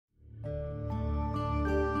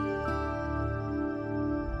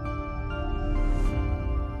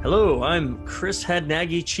Hello, I'm Chris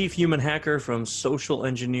Hadnagy, Chief Human Hacker from Social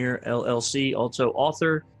Engineer LLC, also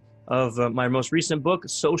author of my most recent book,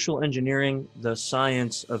 Social Engineering, The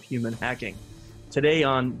Science of Human Hacking. Today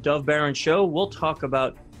on Dov Baron Show, we'll talk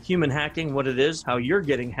about human hacking, what it is, how you're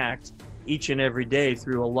getting hacked each and every day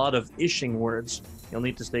through a lot of ishing words. You'll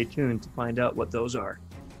need to stay tuned to find out what those are.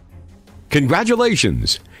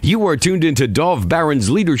 Congratulations! You are tuned into Dov Baron's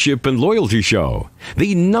Leadership and Loyalty Show,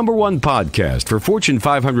 the #1 podcast for Fortune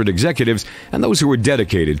 500 executives and those who are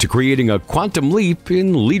dedicated to creating a quantum leap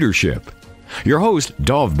in leadership. Your host,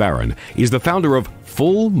 Dov Baron, is the founder of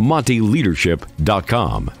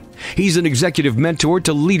FullMontyLeadership.com. He's an executive mentor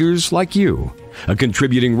to leaders like you, a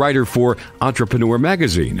contributing writer for Entrepreneur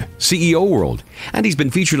Magazine, CEO World, and he's been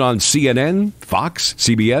featured on CNN, Fox,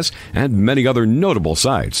 CBS, and many other notable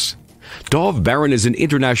sites. Dov Baron is an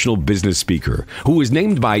international business speaker who was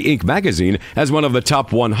named by Inc. magazine as one of the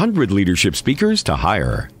top 100 leadership speakers to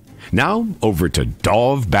hire. Now, over to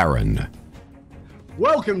Dov Baron.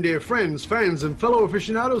 Welcome, dear friends, fans, and fellow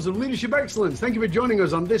aficionados of leadership excellence. Thank you for joining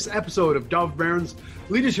us on this episode of Dov Baron's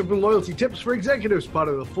Leadership and Loyalty Tips for Executives, part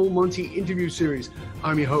of the Full Monty interview series.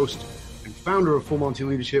 I'm your host and founder of Full Monty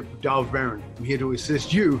Leadership, Dov Baron. I'm here to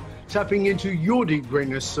assist you tapping into your deep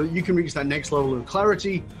greatness so that you can reach that next level of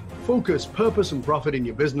clarity, focus, purpose, and profit in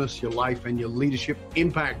your business, your life, and your leadership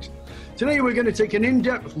impact. Today, we're going to take an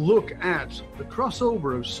in-depth look at the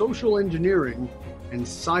crossover of social engineering and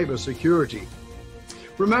cybersecurity.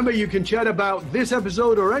 Remember, you can chat about this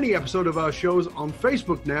episode or any episode of our shows on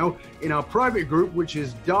Facebook now in our private group, which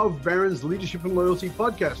is Dov Baron's Leadership and Loyalty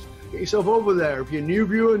Podcast. Get yourself over there. If you're a new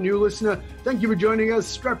viewer, new listener, thank you for joining us.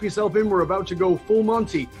 Strap yourself in. We're about to go full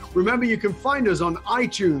Monty. Remember, you can find us on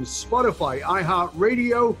iTunes, Spotify,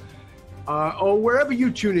 iHeartRadio, or wherever you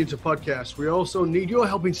tune into podcasts. We also need your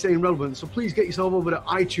help in staying relevant. So please get yourself over to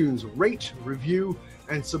iTunes, rate, review,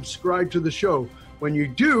 and subscribe to the show. When you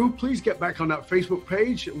do, please get back on that Facebook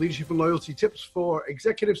page, Leadership and Loyalty Tips for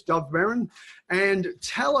Executives, Dov Baron, and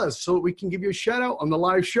tell us so that we can give you a shout out on the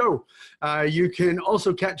live show. You can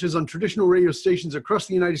also catch us on traditional radio stations across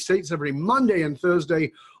the United States every Monday and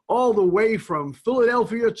Thursday, all the way from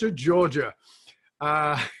Philadelphia to Georgia.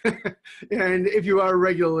 And if you are a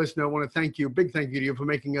regular listener, I want to thank you, big thank you to you for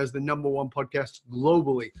making us the #1 podcast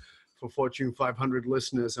globally for Fortune 500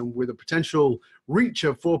 listeners, and with a potential reach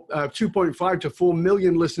of 2.5 to 4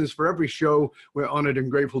 million listeners for every show. We're honored and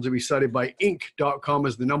grateful to be cited by Inc.com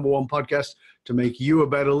as the #1 podcast to make you a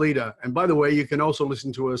better leader. And by the way, you can also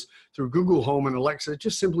listen to us through Google Home and Alexa.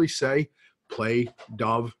 Just simply say, play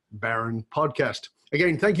Dov Baron podcast.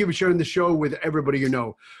 Again, thank you for sharing the show with everybody you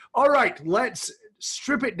know. All right, let's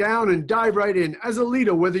strip it down and dive right in. As a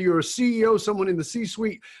leader, whether you're a CEO, someone in the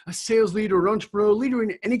C-suite, a sales leader, or entrepreneur, leader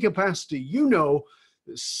in any capacity, you know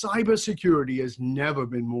that cybersecurity has never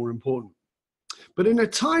been more important. But in a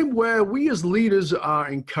time where we as leaders are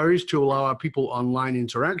encouraged to allow our people online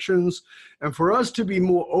interactions, and for us to be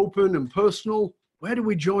more open and personal, where do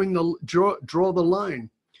we draw the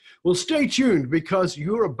line? Well, stay tuned because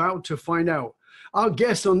you're about to find out. Our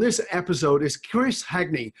guest on this episode is Chris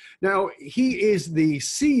Hadnagy. Now, he is the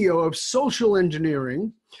CEO of Social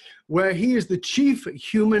Engineering, where he is the chief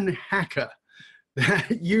human hacker.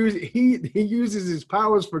 He uses his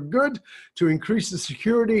powers for good to increase the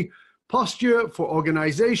security posture for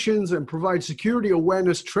organizations and provide security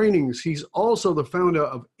awareness trainings. He's also the founder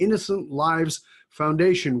of Innocent Lives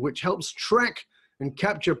Foundation, which helps track and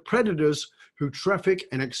capture predators who traffic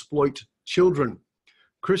and exploit children.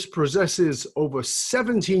 Chris possesses over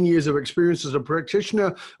 17 years of experience as a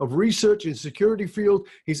practitioner of research in security field.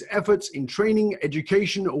 His efforts in training,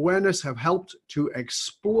 education, awareness have helped to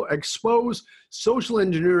expose social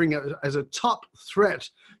engineering as a top threat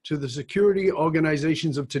to the security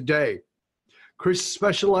organizations of today. Chris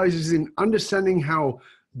specializes in understanding how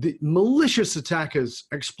the malicious attackers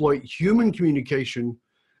exploit human communication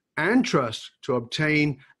and trust to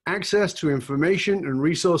obtain access to information and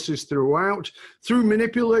resources through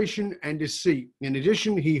manipulation and deceit. In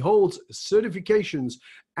addition, he holds certifications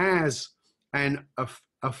as an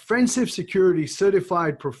offensive security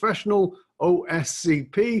certified professional,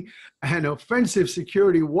 OSCP, and offensive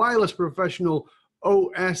security wireless professional,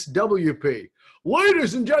 OSWP.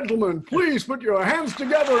 Ladies and gentlemen, please put your hands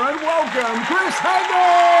together and welcome Chris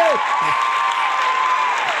Hadnagy!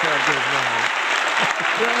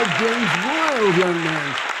 James Wild, young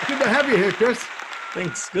man. Good to have you here, Chris.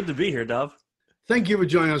 Thanks. Good to be here, Dov. Thank you for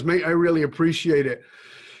joining us, mate. I really appreciate it.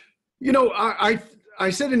 You know, I I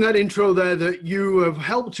said in that intro there that you have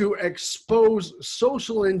helped to expose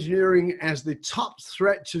social engineering as the top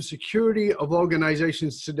threat to security of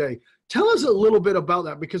organizations today. Tell us a little bit about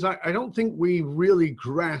that, because I don't think we really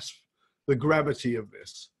grasp the gravity of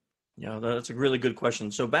this. Yeah, that's a really good question.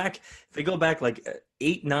 So if we go back like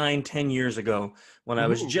 8, 9, 10 years ago, when I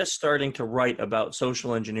was just starting to write about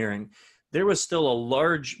social engineering, there was still a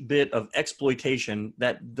large bit of exploitation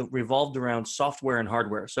that revolved around software and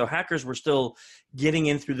hardware. So hackers were still getting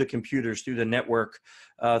in through the computers, through the network,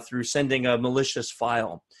 through sending a malicious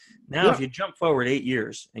file. Now, if you jump forward 8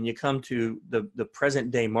 years and you come to the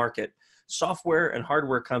present day market, software and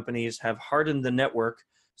hardware companies have hardened the network.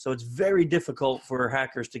 So it's very difficult for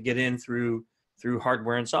hackers to get in through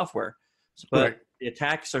hardware and software. But the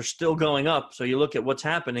attacks are still going up. So you look at what's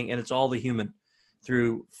happening, and it's all the human.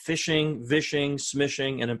 Through phishing, vishing,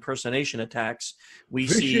 smishing, and impersonation attacks, we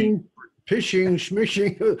see phishing,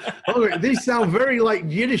 smishing. Oh, these sound very like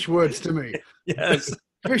Yiddish words to me. Yes,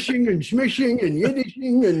 phishing and smishing and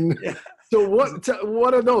Yiddishing, and so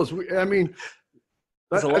what are those? I mean,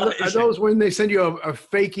 are those when they send you a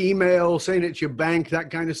fake email saying it's your bank,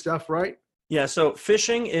 that kind of stuff, right? Yeah. So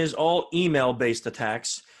phishing is all email-based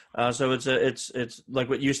attacks. So it's like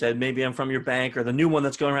what you said. Maybe I'm from your bank, or the new one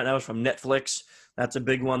that's going right now is from Netflix. That's a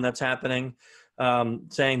big one that's happening,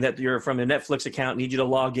 saying that you're from a Netflix account, need you to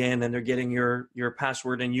log in, and they're getting your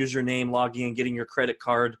password and username, logging in, getting your credit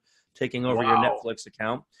card, taking over your Netflix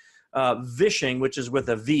account. Vishing, which is with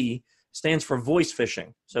a V, stands for voice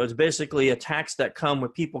phishing. So it's basically attacks that come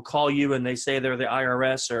when people call you and they say they're the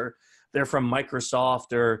IRS or they're from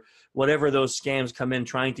Microsoft or whatever those scams come in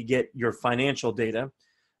trying to get your financial data.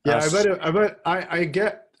 Yeah, I bet I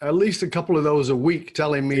get at least a couple of those a week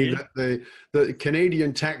telling me that the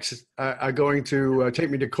Canadian tax are going to take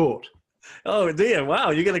me to court. Oh, dear. Wow.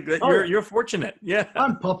 You're fortunate. Yeah.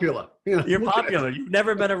 I'm popular. You're popular. You've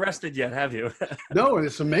never been arrested yet, have you? No, and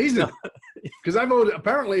it's amazing. Because I've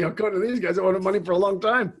according to these guys, I've owed money for a long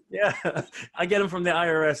time. Yeah. I get them from the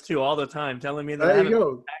IRS too all the time, telling me that there I haven't you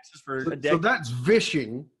go. paid taxes for a decade. So that's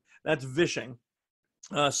vishing. That's vishing.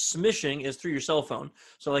 Smishing is through your cell phone.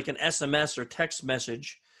 So like an SMS or text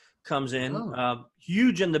message comes in,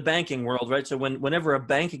 huge in the banking world, right? So whenever a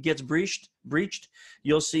bank gets breached,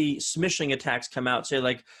 you'll see smishing attacks come out, say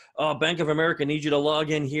like, oh, Bank of America needs you to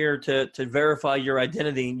log in here to verify your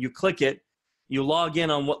identity. And you click it, you log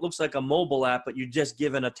in on what looks like a mobile app, but you just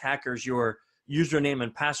given attackers your username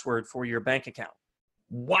and password for your bank account.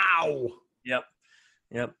 Wow. Yep.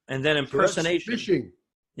 And then impersonation. So that's phishing.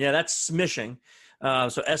 Yeah, that's smishing.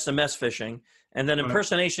 So SMS phishing. And then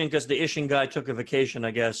impersonation, because the ishing guy took a vacation,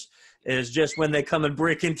 I guess, is just when they come and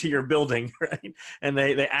break into your building, right? And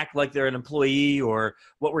they act like they're an employee, or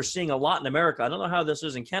what we're seeing a lot in America. I don't know how this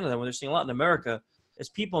is in Canada. What they're seeing a lot in America is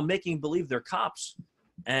people making believe they're cops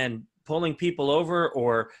and pulling people over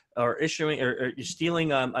or issuing or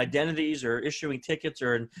stealing identities or issuing tickets,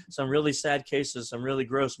 or in some really sad cases, some really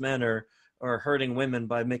gross men are hurting women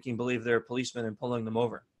by making believe they're policemen and pulling them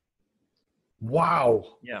over. Wow.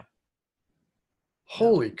 Yeah.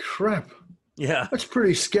 Holy crap. Yeah. That's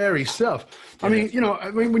pretty scary stuff. I mean,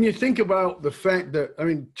 when you think about the fact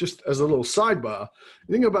that, just as a little sidebar,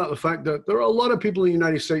 think about the fact that there are a lot of people in the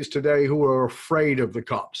United States today who are afraid of the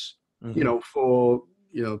cops, for,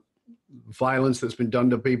 violence that's been done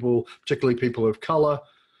to people, particularly people of color.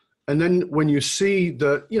 And then when you see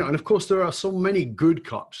that, and of course there are so many good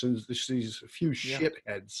cops and there's these few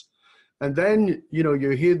shitheads. And then,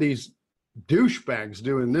 you hear these douchebags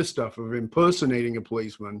doing this stuff of impersonating a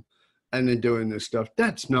policeman and then doing this stuff.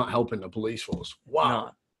 That's not helping the police force.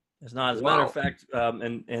 Wow. It's not. As a matter of fact,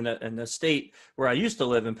 in the state where I used to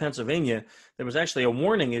live in Pennsylvania, there was actually a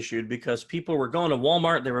warning issued because people were going to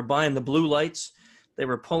Walmart. They were buying the blue lights. They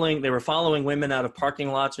were following women out of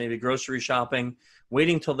parking lots, maybe grocery shopping,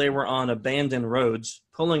 waiting till they were on abandoned roads,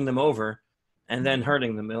 pulling them over, and then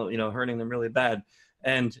hurting them really bad.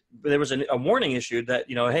 And there was a warning issued that,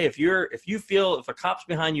 hey, if a cop's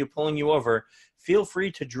behind you pulling you over, feel free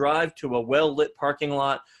to drive to a well-lit parking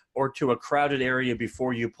lot or to a crowded area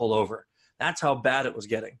before you pull over. That's how bad it was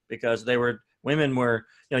getting, because women were,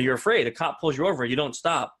 you're afraid. A cop pulls you over, you don't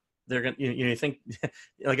stop. They're going to, you think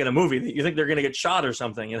like in a movie, you think they're going to get shot or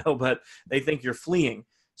something, but they think you're fleeing.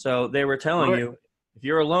 So they were telling you, if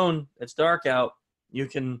you're alone, it's dark out, you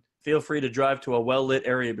can feel free to drive to a well-lit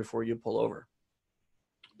area before you pull over.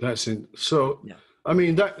 That's it. So,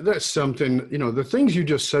 that's something, the things you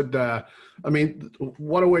just said there,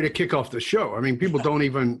 what a way to kick off the show. People don't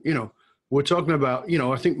even, we're talking about,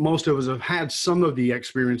 I think most of us have had some of the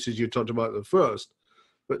experiences you talked about at the first,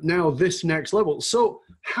 but now this next level. So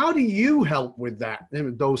how do you help with that,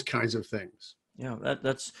 those kinds of things? Yeah,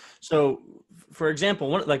 that's so. For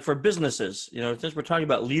example, like for businesses, since we're talking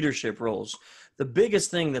about leadership roles, the biggest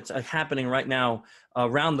thing that's happening right now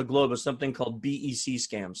around the globe is something called BEC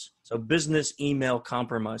scams. So business email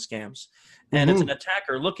compromise scams, and it's an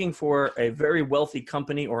attacker looking for a very wealthy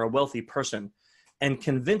company or a wealthy person, and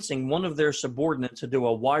convincing one of their subordinates to do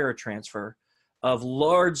a wire transfer of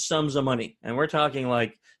large sums of money. And we're talking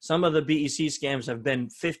like some of the BEC scams have been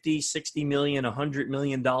 50, 60 million, $100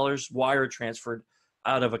 million wire transferred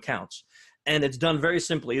out of accounts. And it's done very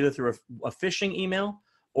simply, either through a phishing email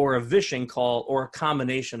or a vishing call or a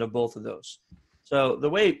combination of both of those. So the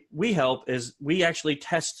way we help is we actually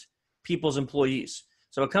test people's employees.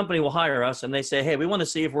 So a company will hire us and they say, hey, we want to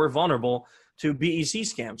see if we're vulnerable to BEC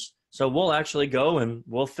scams. So we'll actually go and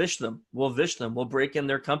we'll phish them. We'll vish them. We'll break in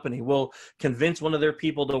their company. We'll convince one of their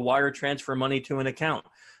people to wire transfer money to an account.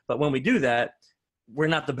 But when we do that, we're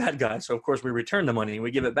not the bad guy. So of course we return the money. We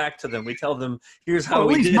give it back to them. We tell them, here's how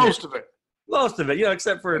we did most of it. Most of it,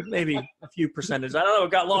 except for maybe a few percentage. I don't know.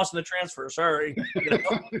 It got lost in the transfer. Sorry.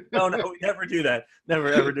 No, we never do that.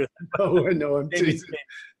 Never, ever do that. No, I'm teasing.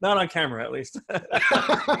 Not on camera, at least.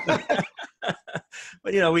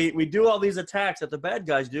 But, we do all these attacks that the bad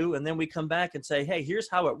guys do, and then we come back and say, hey, here's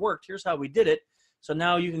how it worked. Here's how we did it. So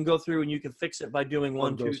now you can go through and you can fix it by doing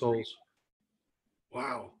 1, 2, 3.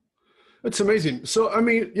 Wow. That's amazing. So, I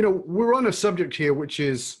mean, we're on a subject here which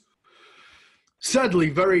is sadly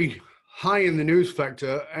very high in the news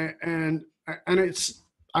factor, and it's,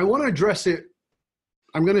 I want to address it.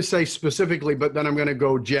 I'm going to say specifically, but then I'm going to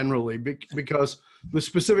go generally because the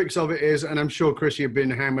specifics of it is, and I'm sure, Chris, you've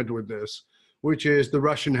been hammered with this, which is the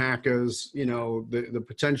Russian hackers, the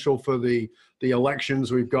potential for the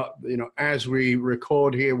elections we've got, as we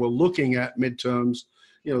record here, we're looking at midterms,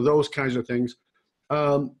 those kinds of things.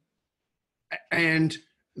 And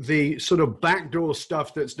the sort of backdoor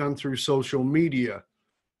stuff that's done through social media.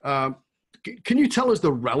 Can you tell us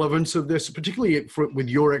the relevance of this, particularly with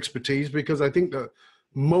your expertise? Because I think that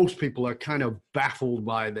most people are kind of baffled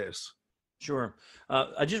by this. Sure.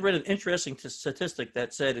 I just read an interesting statistic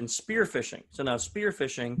that said in spear phishing. So now spear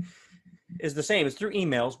phishing is the same. It's through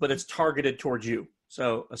emails, but it's targeted towards you.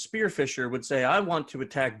 So a spear phisher would say, I want to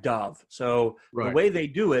attack Dov. So the way they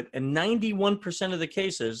do it, in 91% of the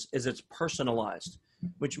cases, is it's personalized,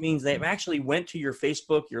 which means they actually went to your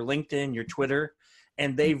Facebook, your LinkedIn, your Twitter,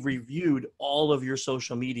 and they've reviewed all of your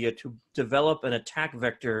social media to develop an attack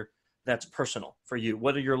vector that's personal for you.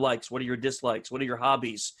 What are your likes? What are your dislikes? What are your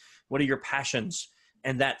hobbies? What are your passions?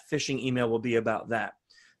 And that phishing email will be about that.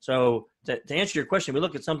 So to answer your question, we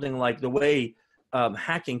look at something like the way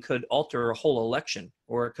hacking could alter a whole election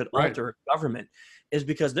or it could alter a government is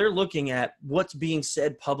because they're looking at what's being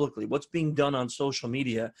said publicly, what's being done on social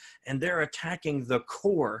media, and they're attacking the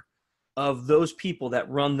core of those people that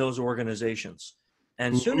run those organizations.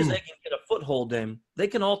 And as soon as they can get a foothold in, they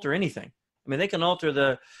can alter anything. I mean, they can alter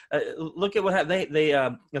the look at what happened. They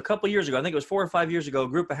a couple of years ago, I think it was 4 or 5 years ago, a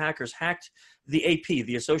group of hackers hacked the AP,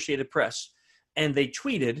 the Associated Press, and they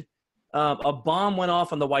tweeted a bomb went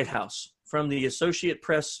off on the White House from the Associated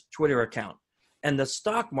Press Twitter account. And the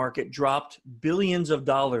stock market dropped billions of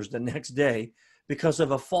dollars the next day because of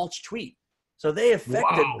a false tweet. So they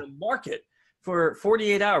affected the market for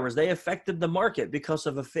 48 hours. They affected the market because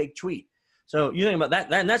of a fake tweet. So you think about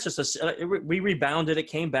that, and that's just we rebounded. It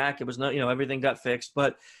came back. It was not, everything got fixed.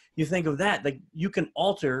 But you think of that, like you can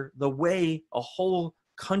alter the way a whole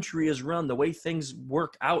country is run, the way things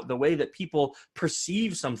work out, the way that people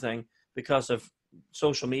perceive something because of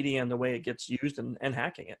social media and the way it gets used and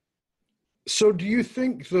hacking it. So do you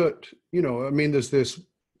think that, there's this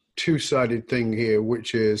two-sided thing here,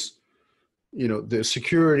 which is, the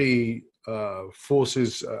security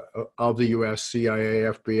forces of the US,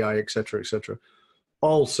 CIA, FBI, et cetera,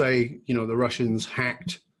 all say, the Russians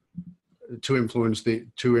hacked to influence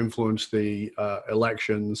the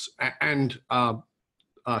elections and are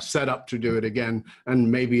set up to do it again,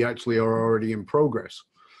 and maybe actually are already in progress.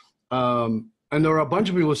 And there are a bunch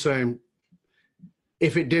of people saying,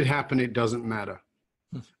 if it did happen, it doesn't matter,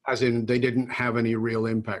 as in they didn't have any real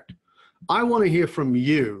impact. I want to hear from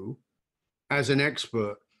you as an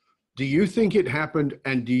expert. Do you think it happened,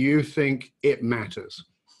 and do you think it matters?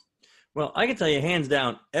 Well, I can tell you hands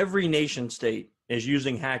down, every nation state is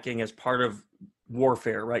using hacking as part of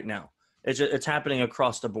warfare right now. It's happening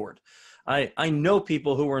across the board. I know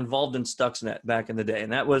people who were involved in Stuxnet back in the day,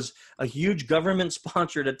 and that was a huge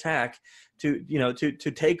government-sponsored attack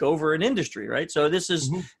to take over an industry, right? So this is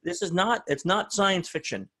it's not science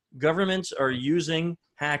fiction. Governments are using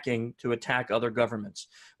hacking to attack other governments,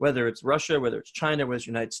 whether it's Russia, whether it's China, whether it's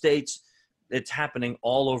the United States. It's happening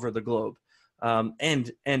all over the globe.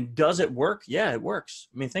 And does it work? Yeah, it works.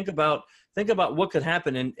 I mean, think about what could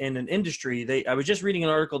happen in an industry. I was just reading an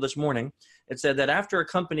article this morning. It said that after a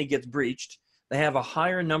company gets breached, they have a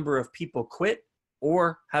higher number of people quit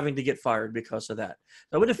or having to get fired because of that.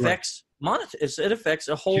 So it affects it affects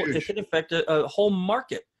a whole. Huge. It can affect a whole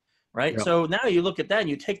market, right? Yep. So now you look at that and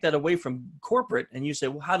you take that away from corporate and you say,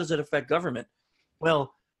 well, how does it affect government?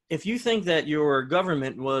 Well, if you think that your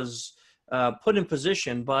government was put in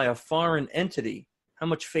position by a foreign entity, how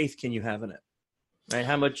much faith can you have in it, right?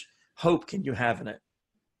 How much hope can you have in it?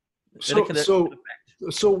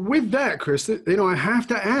 So with that, Chris, I have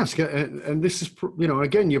to ask, and this is,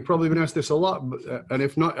 again, you've probably been asked this a lot, and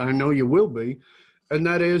if not, I know you will be, and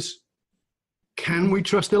that is, can we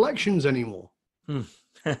trust elections anymore?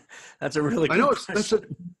 That's a really good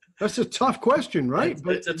question. That's a tough question, right?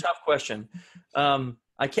 It's a tough question.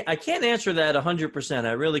 I can't answer that 100%.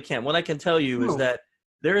 I really can't. What I can tell you is that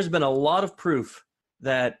there has been a lot of proof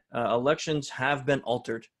that elections have been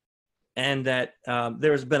altered, and that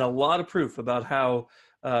there has been a lot of proof about how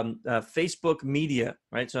Facebook media,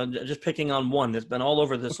 right? So I'm just picking on one that's been all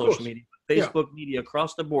over the social media. Facebook media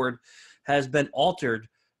across the board has been altered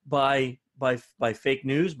by fake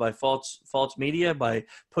news, by false media, by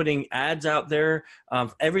putting ads out there.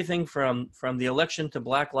 Everything from the election to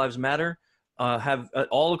Black Lives Matter have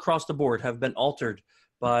all across the board have been altered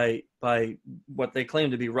by what they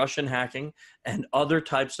claim to be Russian hacking and other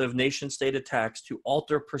types of nation-state attacks to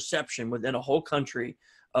alter perception within a whole country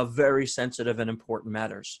of very sensitive and important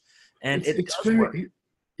matters. And it's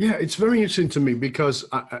very interesting to me because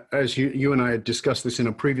as you and I had discussed this in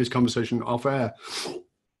a previous conversation off air,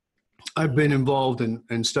 I've been involved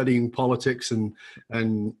in studying politics and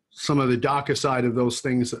some of the darker side of those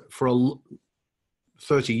things for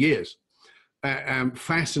 30 years. I'm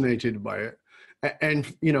fascinated by it.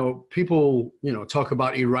 And, people, talk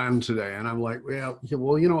about Iran today. And I'm like, well,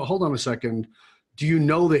 hold on a second. Do you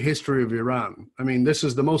know the history of Iran? I mean, this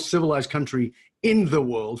is the most civilized country in the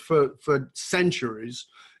world for centuries.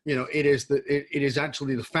 It is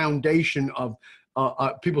actually the foundation of,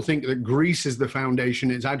 people think that Greece is the foundation.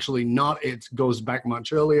 It's actually not. It goes back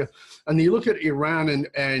much earlier. And you look at Iran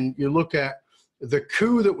and you look at the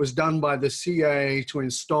coup that was done by the CIA to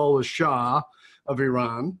install the Shah of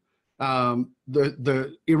Iran.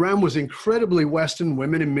 The Iran was incredibly Western,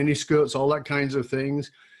 women in miniskirts, all that kinds of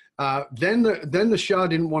things. Then the Shah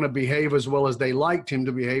didn't want to behave as well as they liked him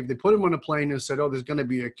to behave. They put him on a plane and said, "Oh, there's going to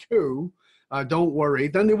be a coup. Don't worry."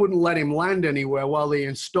 Then they wouldn't let him land anywhere while they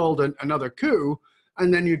installed another coup.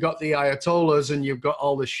 And then you got the Ayatollahs and you've got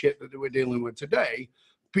all the shit that we're dealing with today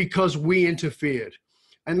because we interfered.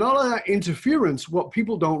 And all of that interference, what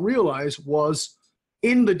people don't realize was,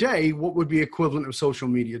 in the day, what would be equivalent of social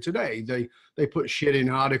media today. They put shit in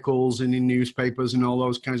articles and in newspapers and all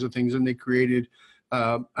those kinds of things, and they created,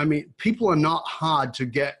 people are not hard to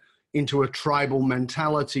get into a tribal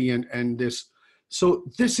mentality and this. So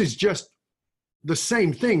this is just the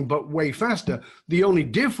same thing, but way faster. The only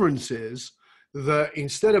difference is that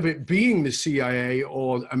instead of it being the CIA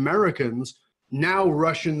or Americans, now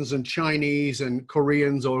Russians and Chinese and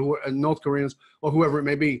Koreans or North Koreans or whoever it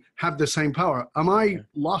may be have the same power. Am I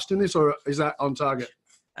lost in this, or is that on target?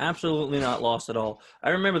 Absolutely not lost at all.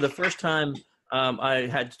 I remember the first time I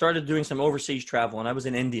had started doing some overseas travel, and I was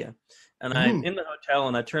in India. And I'm in the hotel,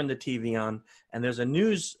 and I turned the TV on, and there's a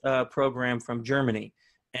news program from Germany.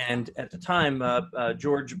 And at the time,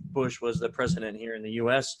 George Bush was the president here in the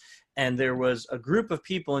U.S., and there was a group of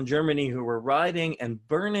people in Germany who were riding and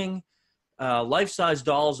burning life-size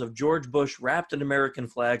dolls of George Bush wrapped in American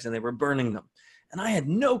flags, and they were burning them. And I had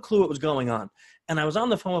no clue what was going on. And I was on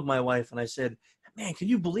the phone with my wife, and I said, "Man, can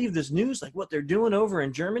you believe this news? Like what they're doing over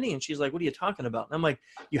in Germany?" And she's like, "What are you talking about?" And I'm like,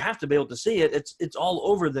 "You have to be able to see it. It's all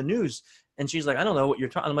over the news." And she's like, "I don't know what you're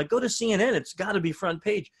talking." I'm like, "Go to CNN. It's got to be front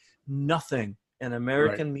page." Nothing in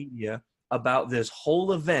American media about this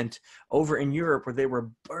whole event over in Europe where they were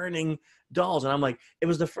burning dolls. And I'm like, it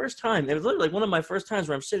was the first time. It was literally like one of my first times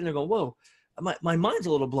where I'm sitting there going, whoa, my mind's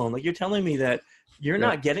a little blown. Like, you're telling me that you're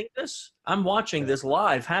not getting this? I'm watching this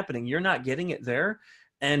live happening. You're not getting it there.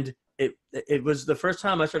 And it was the first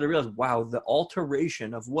time I started to realize, wow, the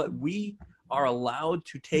alteration of what we are allowed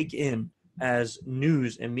to take in as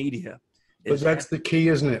news and media. But that's the key,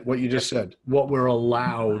 isn't it? What you just said, what we're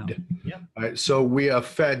allowed. Yeah. Right? So we are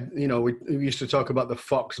fed, we used to talk about the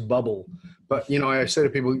Fox bubble, but, I say to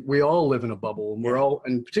people, we all live in a bubble, and we're all,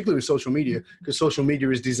 and particularly with social media, because social media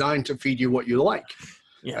is designed to feed you what you like.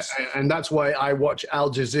 Yes. And that's why I watch Al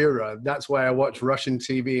Jazeera. That's why I watch Russian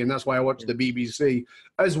TV, and that's why I watch the BBC,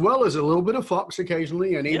 as well as a little bit of Fox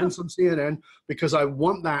occasionally, and even some CNN, because I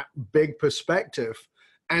want that big perspective.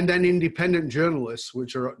 and then independent journalists,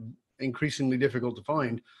 which are increasingly difficult to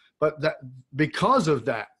find. But that because of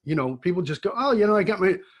that, people just go, oh, I got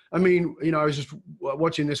my. I mean, I was just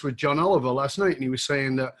watching this with John Oliver last night, and he was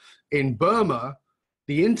saying that in Burma,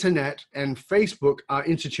 the internet and Facebook are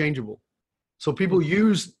interchangeable. So people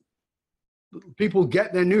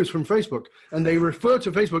get their news from Facebook, and they refer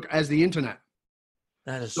to Facebook as the internet.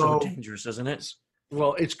 That is so dangerous, isn't it?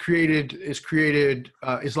 Well, it's created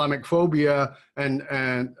Islamic phobia, and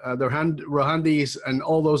the Rohingyas and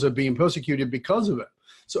all those are being persecuted because of it.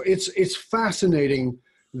 So it's fascinating,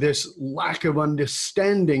 this lack of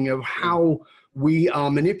understanding of how we are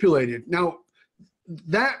manipulated. Now,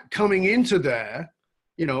 that coming into there,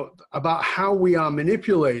 about how we are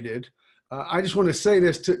manipulated, I just want to say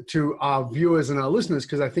this to our viewers and our listeners,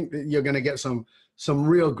 because I think that you're going to get some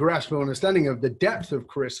real grasp of understanding of the depth of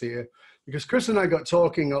Chris here. Because Chris and I got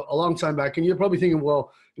talking a long time back, and you're probably thinking,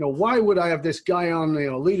 well, why would I have this guy on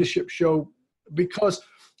a leadership show? Because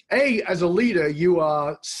as a leader, you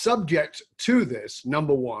are subject to this,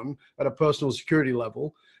 number one, at a personal security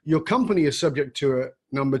level. Your company is subject to it,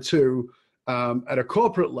 number two, at a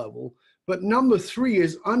corporate level. But number three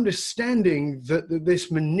is understanding that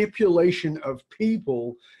this manipulation of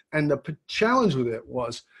people, and the challenge with it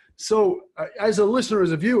was, so as a listener,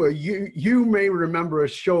 as a viewer, you may remember a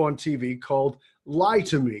show on TV called Lie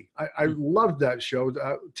to Me. I loved that show.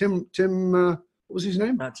 Tim, what was his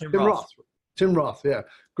name? Tim Roth. Tim Roth, yeah.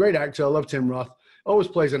 Great actor. I love Tim Roth. Always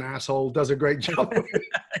plays an asshole, does a great job.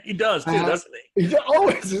 He does too, doesn't he? He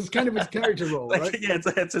always. It's kind of his character role, right? Yeah,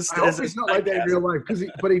 it's I hope he's not like that in real life,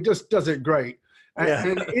 but he just does it great.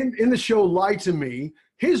 And in the show Lie to Me,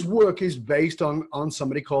 his work is based on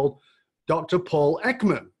somebody called Dr. Paul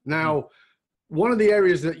Ekman. Now, one of the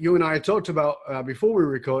areas that you and I talked about before we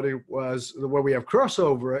recorded was where we have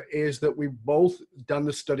crossover, is that we've both done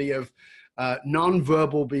the study of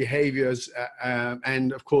nonverbal behaviors,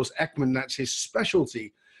 and of course, Ekman, that's his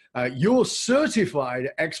specialty. You're certified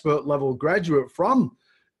expert level graduate from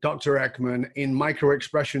Dr. Ekman in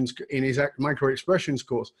microexpressions, in his microexpressions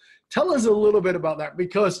course. Tell us a little bit about that,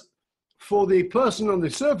 because for the person on the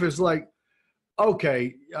surface, like,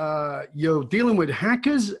 okay, you're dealing with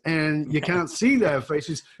hackers and you can't see their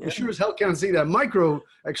faces. You sure as hell can't see their micro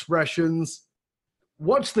expressions.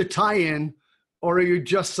 What's the tie-in? Or are you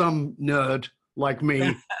just some nerd like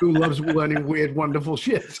me who loves learning weird, wonderful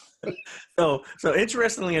shit? So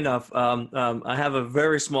interestingly enough, I have a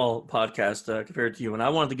very small podcast compared to you, and I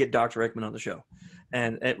wanted to get Dr. Ekman on the show.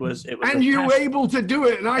 And it was. And you were able to do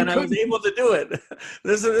it, and I was able to do it.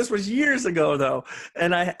 This was years ago, though,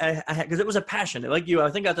 and I because it was a passion. Like you, I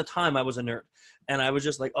think at the time I was a nerd, and I was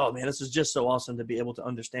just like, oh man, this is just so awesome to be able to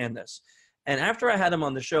understand this. And after I had him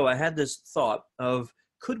on the show, I had this thought of,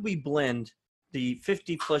 could we blend the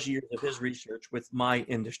 50 plus years of his research with my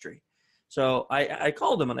industry? So I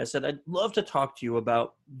called him and I said, I'd love to talk to you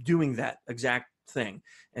about doing that exact thing.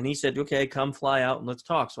 And he said, okay, come fly out and let's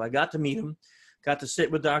talk. So I got to meet him, got to sit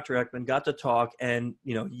with Dr. Ekman, got to talk. And,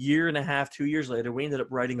 year and a half, 2 years later, we ended up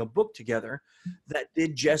writing a book together that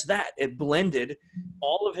did just that. It blended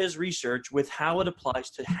all of his research with how it applies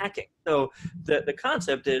to hacking. So the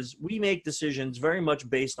concept is, we make decisions very much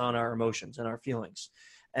based on our emotions and our feelings.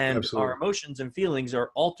 And Absolutely. Our emotions and feelings are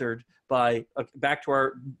altered by, back to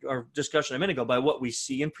our discussion a minute ago, by what we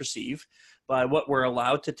see and perceive, by what we're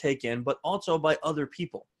allowed to take in, but also by other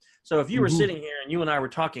people. So if you were sitting here and you and I were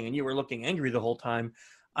talking and you were looking angry the whole time,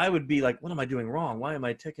 I would be like, what am I doing wrong? Why am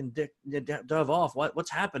I ticking Dove off?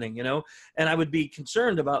 What's happening? And I would be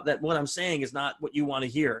concerned about that. What I'm saying is not what you want to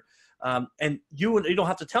hear. And you don't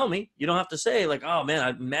have to tell me. You don't have to say like, oh man,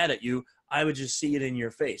 I'm mad at you. I would just see it in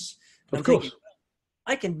your face. Of course. Thinking,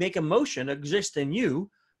 I can make emotion exist in you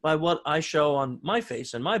by what I show on my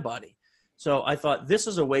face and my body. So I thought, this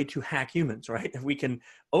is a way to hack humans, right? If we can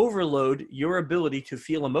overload your ability to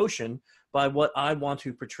feel emotion by what I want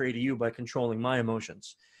to portray to you by controlling my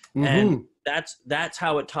emotions. And that's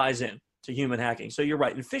how it ties in to human hacking. So you're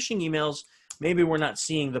right. In phishing emails, maybe we're not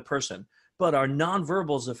seeing the person, but our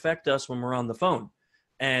nonverbals affect us when we're on the phone.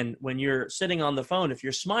 And when you're sitting on the phone, if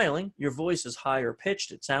you're smiling, your voice is higher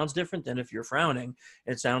pitched. It sounds different than if you're frowning.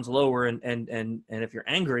 It sounds lower. And if you're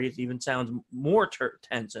angry, it even sounds more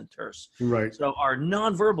tense and terse. Right. So our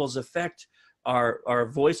nonverbals affect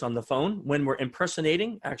our voice on the phone. When we're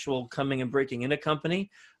impersonating, actual coming and breaking in a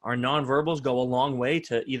company, our nonverbals go a long way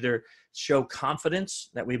to either show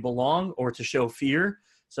confidence that we belong or to show fear.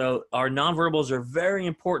 So our nonverbals are very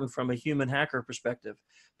important from a human hacker perspective.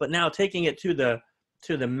 But now taking it to the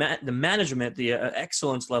management, the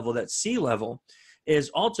excellence level, that C level, is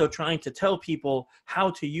also trying to tell people how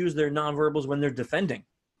to use their nonverbals when they're defending.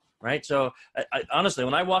 right? So honestly,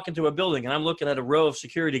 when I walk into a building and I'm looking at a row of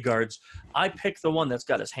security guards, I pick the one that's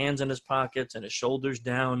got his hands in his pockets and his shoulders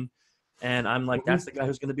down. And I'm like, that's the guy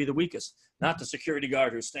who's going to be the weakest, not the security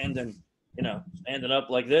guard who's standing up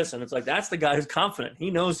like this. And it's like, that's the guy who's confident.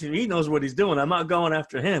 He knows what he's doing. I'm not going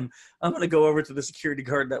after him. I'm going to go over to the security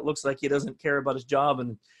guard that looks like he doesn't care about his job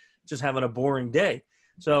and just having a boring day.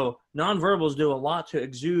 So nonverbals do a lot to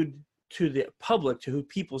exude to the public, to who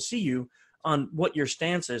people see you, on what your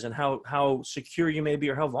stance is and how secure you may be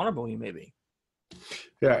or how vulnerable you may be.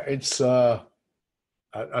 Yeah, it's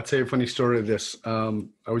I'll tell you a funny story of this. I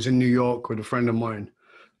was in New York with a friend of mine.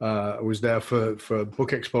 I was there for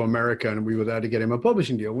Book Expo America, and we were there to get him a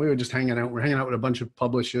publishing deal. We were just hanging out. We're hanging out with a bunch of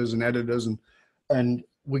publishers and editors, and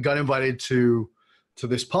we got invited to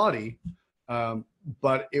this party.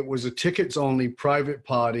 But it was a tickets only private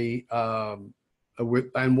party. And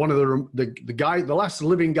one of the last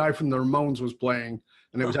living guy from the Ramones was playing,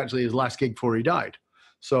 and it was actually his last gig before he died.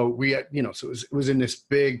 So we had, so it was in this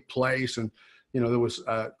big place, and there was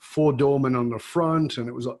 4 doormen on the front,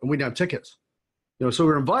 and we didn't have tickets. So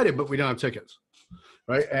we were invited, but we don't have tickets,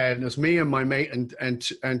 right? And it's me and my mate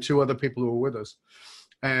and 2 other people who were with us.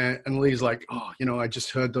 And Lee's like, oh, I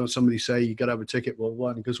just heard somebody say you got to have a ticket, blah, blah,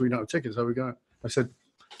 blah, because we don't have tickets. How are we going? I said,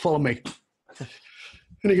 follow me.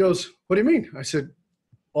 And he goes, what do you mean? I said,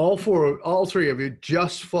 all 3 of you,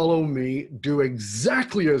 just follow me, do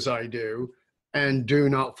exactly as I do, and do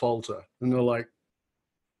not falter. And they're like,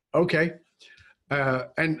 okay.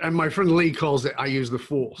 And my friend Lee calls it, I use the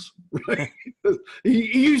force. Right?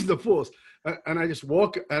 he used the force. And I just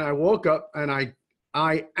walk up, and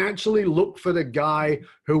I actually look for the guy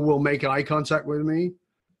who will make eye contact with me,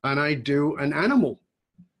 and I do an animal.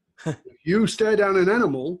 If you stare down an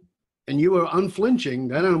animal and you are unflinching,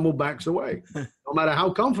 that animal backs away, no matter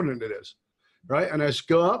how confident it is, right? And I just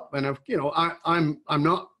go up, and I'm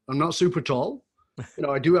not super tall.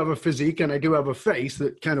 I do have a physique, and I do have a face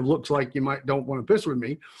that kind of looks like you don't want to piss with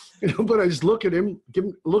me, but I just look at him,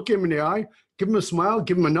 look him in the eye, give him a smile,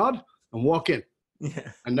 give him a nod, and walk in.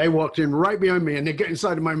 Yeah. And they walked in right behind me, and they get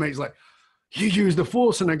inside of my mate's like, you use the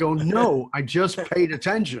force. And I go, no, I just paid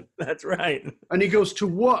attention. That's right. And he goes, to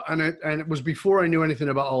what? And it was before I knew anything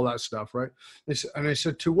about all that stuff, right? And I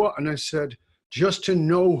said, to what? And I said, just to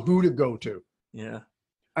know who to go to. Yeah.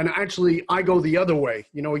 And actually, I go the other way.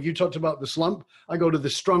 You talked about the slump. I go to the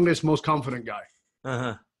strongest, most confident guy.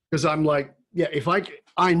 Uh-huh. Because I'm like, yeah, if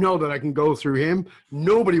I know that I can go through him,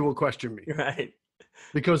 nobody will question me. Right.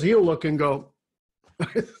 Because he'll look and go,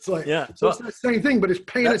 it's like, yeah. So it's the same thing, but it's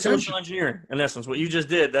paying attention. Social engineering, in essence, what you just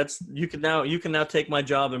did. You can now take my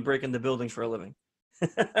job and break into buildings for a living.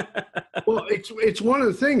 Well, it's one of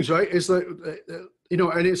the things, right? It's like,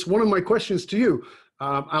 and it's one of my questions to you.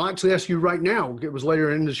 I'll actually ask you right now. It was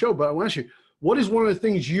later in the show, but I want to ask you, what is one of the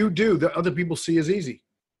things you do that other people see as easy?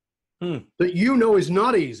 That is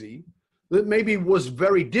not easy, that maybe was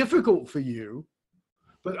very difficult for you,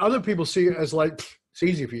 but other people see it as like, it's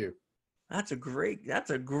easy for you. That's a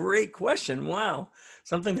great question. Wow.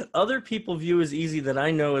 Something that other people view as easy that I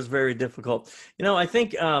know is very difficult. I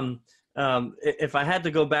think if I had to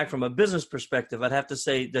go back from a business perspective, I'd have to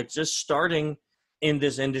say that just starting in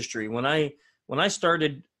this industry, when I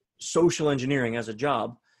started social engineering as a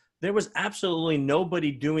job, there was absolutely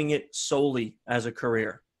nobody doing it solely as a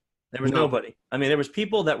career. There was nobody. I mean, there was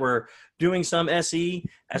people that were doing some SE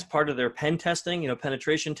as part of their pen testing,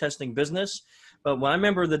 penetration testing business. But when I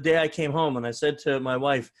remember the day I came home and I said to my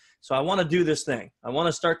wife, so I want to do this thing. I want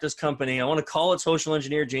to start this company. I want to call it Social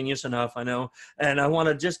Engineer Genius enough, I know. And I want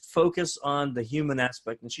to just focus on the human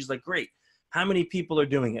aspect. And she's like, great. How many people are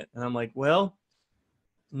doing it? And I'm like, well,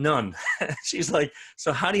 none. She's like,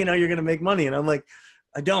 so how do you know you're going to make money? And I'm like,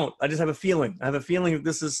 I don't. I just have a feeling. I have a feeling that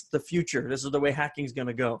this is the future. This is the way hacking is going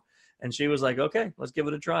to go. And she was like, okay, let's give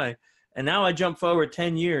it a try. And now I jump forward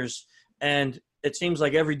 10 years, and it seems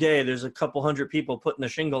like every day there's a couple hundred people putting the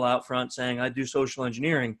shingle out front saying, I do social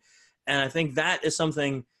engineering. And I think that is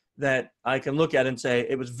something that I can look at and say,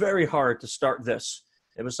 it was very hard to start this.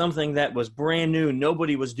 It was something that was brand new.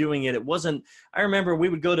 Nobody was doing it. It wasn't, I remember we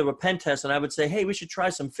would go to a pen test and I would say, hey, we should try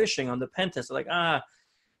some phishing on the pen test. They're like,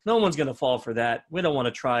 no one's going to fall for that. We don't want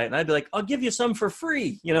to try it. And I'd be like, I'll give you some for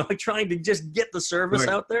free, like trying to just get the service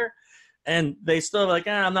out there. And they still like,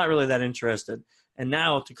 I'm not really that interested. And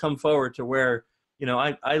now to come forward to where,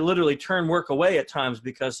 I literally turn work away at times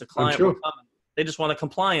because the client will come and they just want a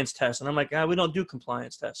compliance test. And I'm like, we don't do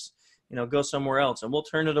compliance tests, go somewhere else. And we'll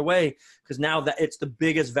turn it away because now that it's the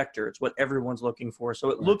biggest vector. It's what everyone's looking for.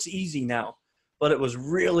 So it looks easy now, but it was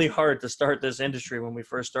really hard to start this industry when we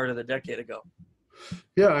first started a decade ago.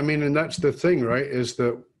 Yeah, I mean, and that's the thing, right? Is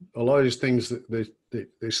that a lot of these things that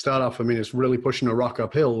they start off. I mean, it's really pushing a rock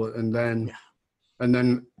uphill, and then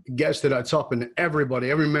it gets to that top, and every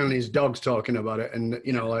man and his dog's talking about it, and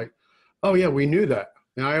like, oh yeah, we knew that.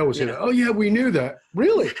 And I always say that. Oh yeah, we knew that.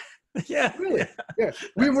 Really? Yeah. Really? Yeah.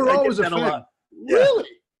 We were always a fan. Really?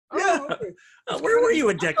 Yeah. Oh, okay. Where were you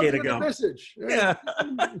a decade ago? Message. Yeah.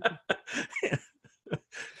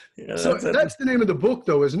 So that's the name of the book,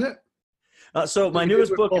 though, isn't it? So my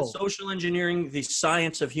newest book is Social Engineering: The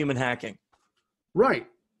Science of Human Hacking. Right.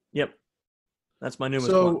 Yep. That's my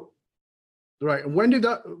newest one. Right. When did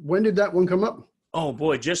that one come up? Oh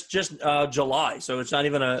boy, just July. So it's not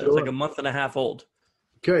even it's like a month and a half old.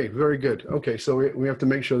 Okay, very good. Okay, so we have to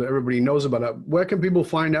make sure that everybody knows about that. Where can people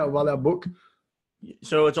find out about that book?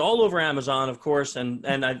 So it's all over Amazon, of course, and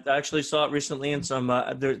I actually saw it recently in some.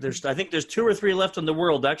 There's I think there's 2 or 3 left in the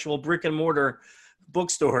world, actual brick and mortar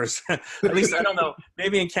bookstores. At least I don't know.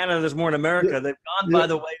 Maybe in Canada there's more in America. They've gone by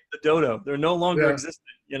the way of the dodo. They're no longer existent.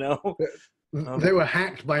 They were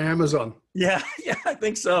hacked by Amazon. Yeah, I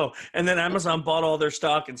think so. And then Amazon bought all their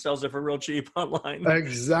stock and sells it for real cheap online.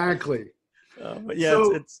 Exactly. But yeah,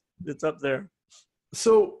 so, it's up there.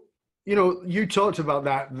 So, you talked about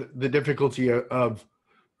that, the difficulty of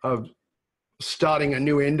starting a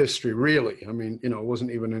new industry, really. I mean, it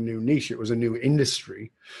wasn't even a new niche. It was a new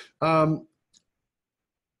industry. But,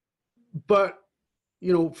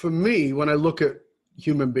 for me, when I look at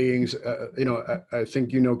human beings, I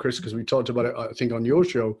think, Chris, because we talked about it, I think on your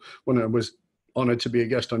show, when I was honored to be a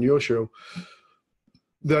guest on your show,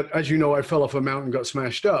 that, as you know, I fell off a mountain, got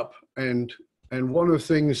smashed up. And one of the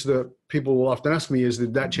things that people will often ask me is,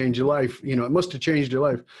 did that change your life? It must have changed your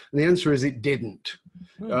life. And the answer is it didn't.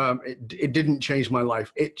 It didn't change my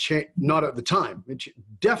life. Not at the time. It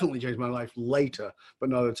definitely changed my life later, but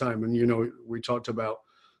not at the time. And, we talked about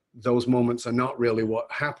those moments are not really what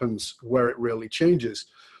happens, where it really changes.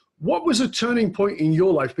 What was a turning point in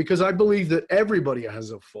your life? Because I believe that everybody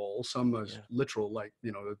has a fall. Some are literal, like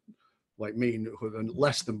me, who are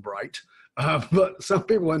less than bright. But some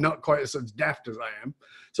people are not quite as daft as I am.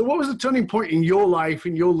 So what was the turning point in your life,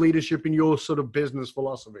 in your leadership, in your sort of business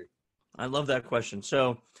philosophy? I love that question.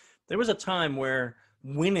 So there was a time where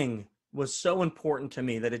winning was so important to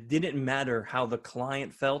me that it didn't matter how the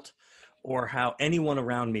client felt or how anyone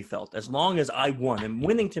around me felt, as long as I won. And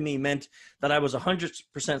winning to me meant that I was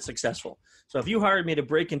 100% successful. So if you hired me to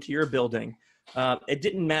break into your building, it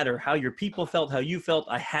didn't matter how your people felt, how you felt,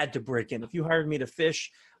 I had to break in. If you hired me to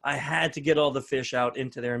fish, I had to get all the fish out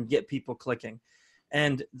into there and get people clicking.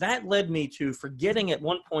 And that led me to forgetting at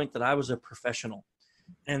one point that I was a professional.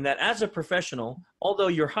 And that as a professional, although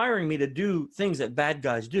you're hiring me to do things that bad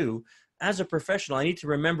guys do, as a professional, I need to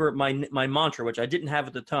remember my mantra, which I didn't have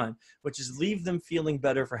at the time, which is leave them feeling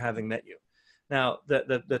better for having met you. Now,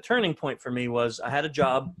 the turning point for me was I had a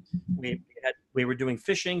job. We were doing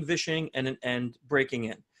fishing, and breaking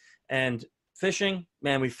in. And fishing,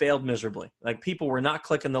 man, we failed miserably. Like, people were not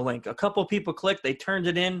clicking the link. A couple people clicked, they turned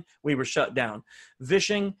it in, we were shut down.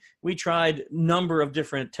 Fishing, we tried a number of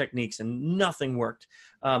different techniques and nothing worked.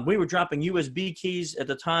 We were dropping USB keys at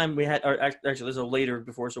the time. We had, or actually this was later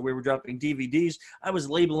before, so we were dropping DVDs. I was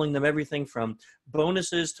labeling them everything from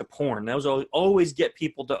bonuses to porn. That was always get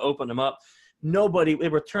people to open them up. We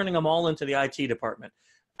were turning them all into the IT department.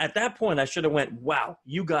 At that point, I should have went, wow,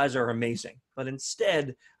 you guys are amazing. But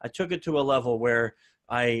instead, I took it to a level where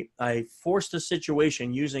I forced a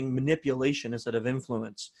situation using manipulation instead of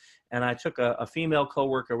influence. And I took a female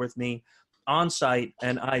coworker with me on site,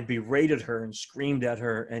 and I berated her and screamed at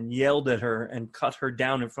her and yelled at her and cut her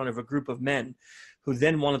down in front of a group of men who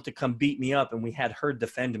then wanted to come beat me up, and we had her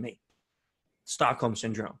defend me. Stockholm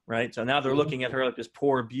syndrome, right? So now they're looking at her like this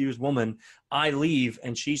poor abused woman. I leave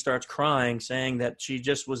and she starts crying, saying that she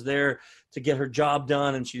just was there to get her job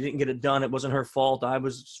done and she didn't get it done. It wasn't her fault. I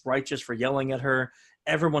was righteous for yelling at her.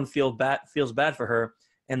 Everyone feels bad for her,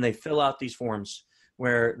 and they fill out these forms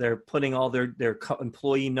where they're putting all their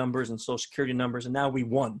employee numbers and social security numbers, and now we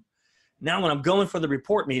won. Now when I'm going for the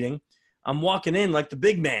report meeting, I'm walking in like the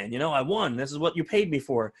big man, I won. This is what you paid me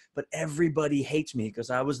for. But everybody hates me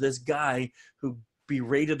because I was this guy who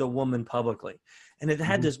berated a woman publicly. And it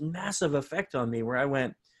had this massive effect on me where I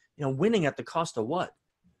went, winning at the cost of what?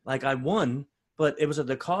 Like, I won, but it was at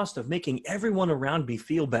the cost of making everyone around me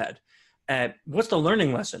feel bad. What's the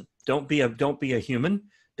learning lesson? Don't be a human.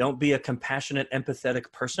 Don't be a compassionate,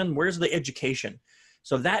 empathetic person. Where's the education?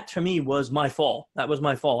 So that to me was my fall. That was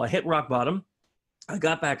my fall. I hit rock bottom. I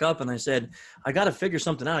got back up and I said, I got to figure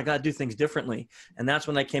something out. I got to do things differently. And that's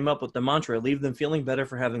when I came up with the mantra, leave them feeling better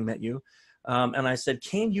for having met you. And I said,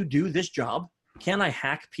 can you do this job? can I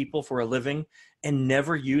hack people for a living and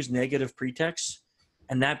never use negative pretexts?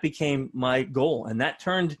 And that became my goal. And that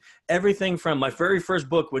turned everything from my very first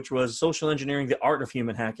book, which was Social Engineering, the Art of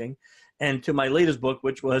Human Hacking, and to my latest book,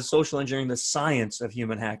 which was Social Engineering, the Science of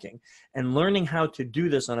Human Hacking, and learning how to do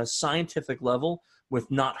this on a scientific level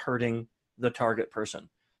with not hurting the target person.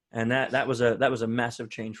 And that was a massive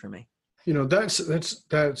change for me. You know,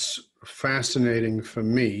 that's fascinating for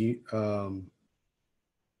me. You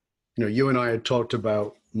know, you and I had talked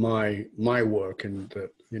about my work, and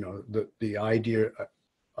that, you know, the idea.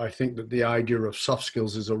 I think that the idea of soft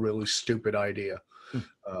skills is a really stupid idea,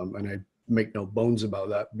 and I make no bones about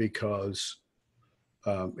that, because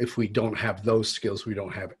if we don't have those skills, we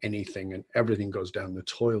don't have anything, and everything goes down the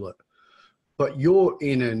toilet. But you're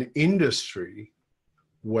in an industry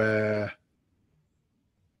where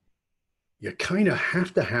you kind of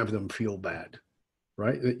have to have them feel bad,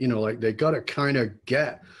 right? You know, like they got to kind of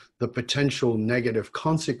get the potential negative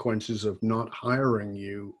consequences of not hiring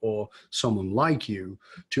you or someone like you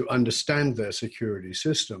to understand their security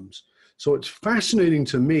systems. So it's fascinating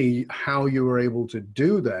to me how you were able to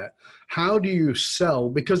do that. How do you sell?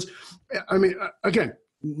 Because, I mean, again,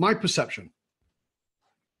 my perception,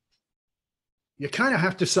 you kind of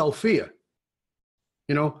have to sell fear.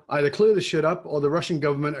 You know, either clear the shit up, or the Russian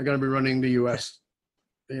government are going to be running the U.S.,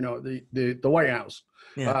 you know, the White House.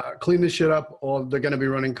 Yeah. Clean this shit up, or they're going to be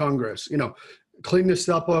running Congress. You know, clean this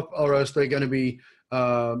stuff up, or else they're going to be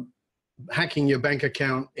hacking your bank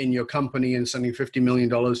account in your company and sending $50 million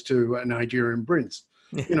to a Nigerian prince.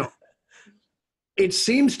 You know, it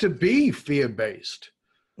seems to be fear-based.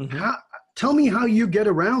 Mm-hmm. Tell me how you get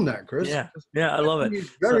around that, Chris. Yeah, I love it.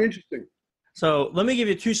 Very interesting. So let me give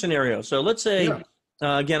you two scenarios. So let's say,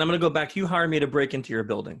 again, I'm going to go back. You hired me to break into your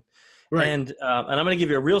building. Right. And I'm going to give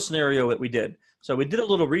you a real scenario that we did. So we did a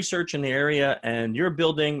little research in the area, and your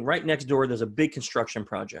building right next door, there's a big construction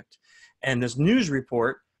project. And this news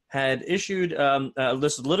report had issued,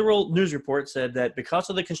 this literal news report said that because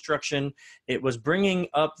of the construction, it was bringing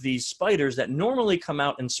up these spiders that normally come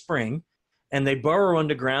out in spring, and they burrow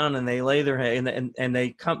underground and they lay their egg, and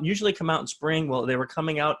they usually come out in spring. Well, they were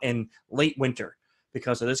coming out in late winter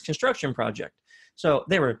because of this construction project. So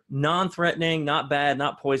they were non-threatening, not bad,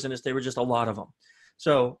 not poisonous. They were just a lot of them.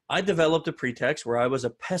 So I developed a pretext where I was a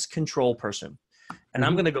pest control person, and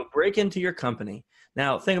I'm going to go break into your company.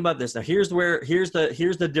 Now, think about this. Now, here's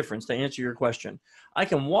the difference to answer your question. I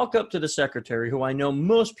can walk up to the secretary, who I know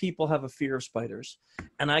most people have a fear of spiders,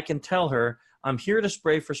 and I can tell her, I'm here to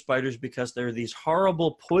spray for spiders because there are these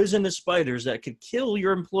horrible poisonous spiders that could kill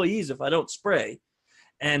your employees if I don't spray.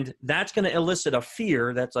 And that's going to elicit a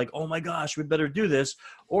fear that's like, oh my gosh, we better do this.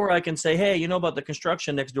 Or I can say, hey, you know about the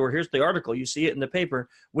construction next door? Here's the article. You see it in the paper.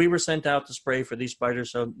 We were sent out to spray for these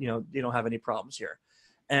spiders, so you know you don't have any problems here.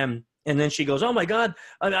 And then she goes, oh my God,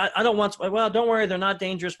 I don't want, well, don't worry, they're not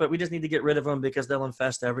dangerous, but we just need to get rid of them because they'll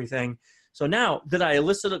infest everything. So now, did I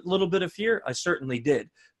elicit a little bit of fear? I certainly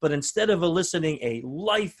did. But instead of eliciting a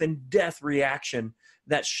life and death reaction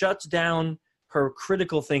that shuts down her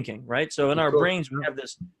critical thinking, right? So in our brains, we have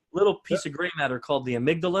this little piece of gray matter called the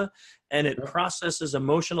amygdala, and it processes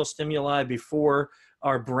emotional stimuli before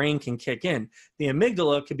our brain can kick in. The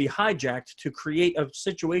amygdala can be hijacked to create a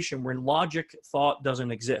situation where logic thought doesn't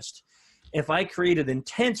exist. If I created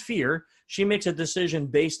intense fear, she makes a decision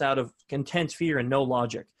based out of intense fear and no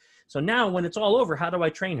logic. So now when it's all over, how do I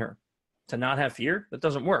train her? To not have fear? That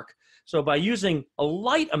doesn't work. So by using a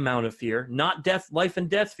light amount of fear, not life and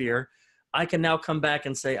death fear, I can now come back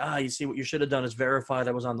and say, you see, what you should have done is verified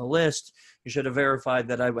I was on the list. You should have verified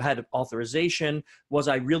that I had authorization. Was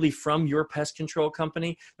I really from your pest control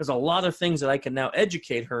company? There's a lot of things that I can now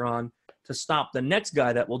educate her on to stop the next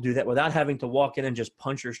guy that will do that without having to walk in and just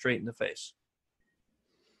punch her straight in the face.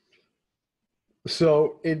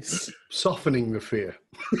 So it's softening the fear.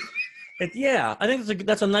 Yeah, I think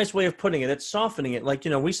that's a nice way of putting it. It's softening it. Like,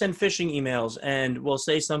 we send phishing emails and we'll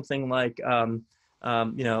say something like,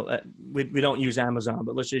 we don't use Amazon,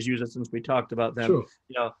 but let's just use it since we talked about them.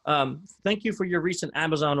 Sure. Thank you for your recent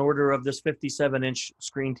Amazon order of this 57-inch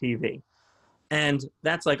screen TV. And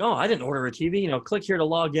that's like, oh, I didn't order a TV. Click here to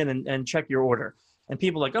log in and check your order. And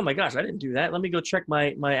people are like, oh my gosh, I didn't do that. Let me go check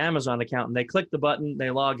my Amazon account. And they click the button,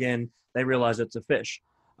 they log in, they realize it's a phish.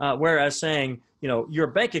 Whereas saying, your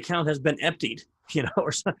bank account has been emptied,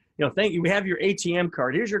 or thank you. We have your ATM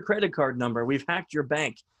card. Here's your credit card number. We've hacked your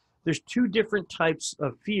bank. There's two different types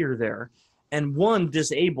of fear there. And one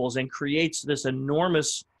disables and creates this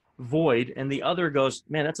enormous void. And the other goes,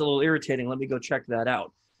 man, that's a little irritating. Let me go check that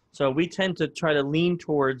out. So we tend to try to lean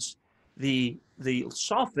towards the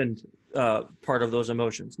softened part of those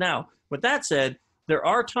emotions. Now, with that said, there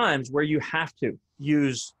are times where you have to,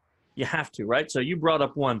 right? So you brought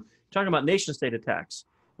up one, talking about nation state attacks.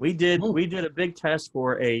 We did a big test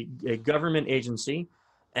for a government agency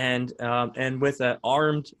and with an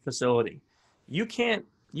armed facility. You can't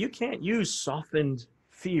use softened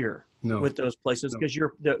fear with those places, because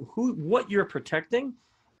what you're protecting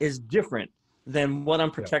is different than what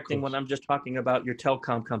I'm protecting when I'm just talking about your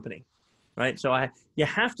telecom company, right? So you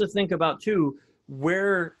have to think about too,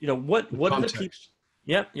 where, what are the people.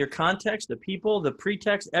 Yep, your context, the people, the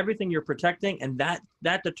pretext, everything you're protecting, and that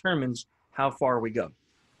determines how far we go.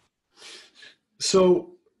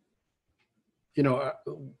 So,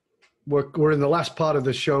 we're in the last part of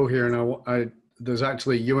the show here, and there's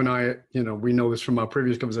actually, you and I, we know this from our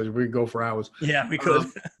previous conversation. We could go for hours. Yeah, we could.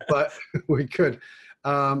 But we could.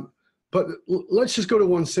 But let's just go to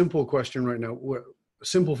one simple question right now.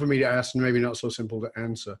 Simple for me to ask, and maybe not so simple to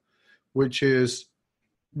answer, which is,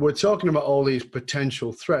 we're talking about all these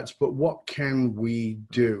potential threats, but what can we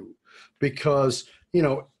do? Because,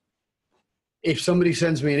 if somebody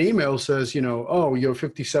sends me an email, says, oh, your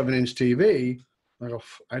 57-inch TV, I go,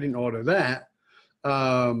 I didn't order that.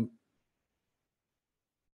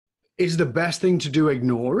 Is the best thing to do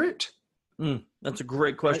ignore it? That's a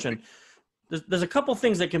great question. There's a couple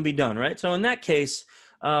things that can be done, right? So in that case,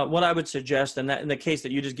 what I would suggest, in the case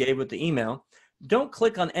that you just gave with the email, don't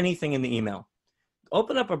click on anything in the email.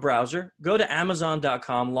 Open up a browser, go to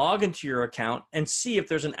Amazon.com, log into your account, and see if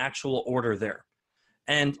there's an actual order there.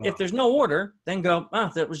 And if there's no order, then go,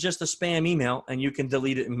 that was just a spam email, and you can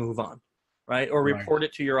delete it and move on, right? Or report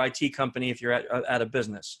it to your IT company if you're at a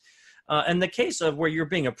business. In the case of where you're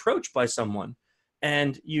being approached by someone,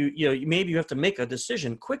 and maybe you have to make a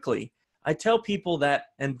decision quickly, I tell people that,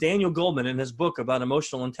 and Daniel Goleman in his book about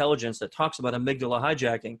emotional intelligence that talks about amygdala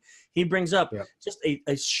hijacking, he brings up just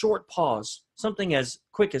a short pause, something as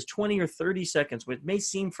quick as 20 or 30 seconds, which may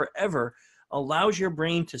seem forever, allows your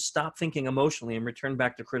brain to stop thinking emotionally and return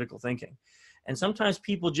back to critical thinking. And sometimes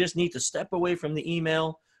people just need to step away from the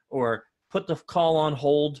email, or put the call on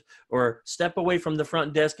hold, or step away from the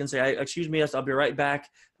front desk and say, excuse me, yes, I'll be right back.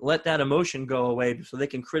 Let that emotion go away so they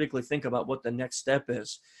can critically think about what the next step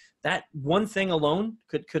is. That one thing alone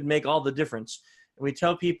could make all the difference. And we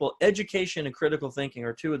tell people education and critical thinking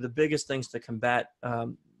are two of the biggest things to combat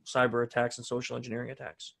cyber attacks and social engineering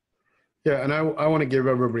attacks. Yeah, and I want to give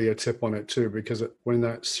everybody a tip on it too, because when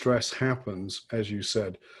that stress happens, as you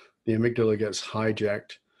said, the amygdala gets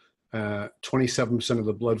hijacked. 27% of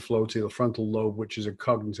the blood flow to the frontal lobe, which is a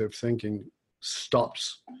cognitive thinking,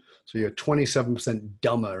 stops. So you're 27%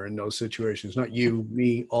 dumber in those situations. Not you,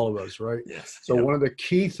 me, all of us, right? Yes. So one of the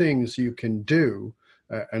key things you can do,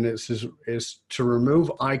 and is to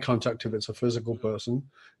remove eye contact if it's a physical person,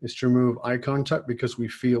 is to remove eye contact because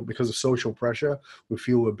because of social pressure, we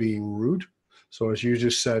feel we're being rude. So as you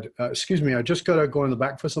just said, excuse me, I just got to go in the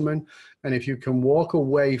back for something. And if you can walk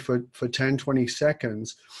away for 10, 20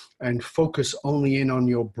 seconds and focus only in on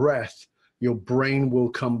your breath, your brain will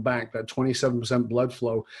come back, that 27% blood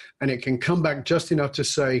flow, and it can come back just enough to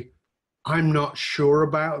say, I'm not sure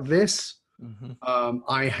about this.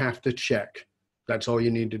 I have to check. That's all you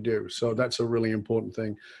need to do. So that's a really important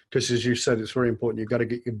thing, because as you said, it's very important. You've got to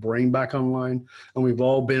get your brain back online, and we've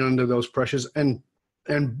all been under those pressures. And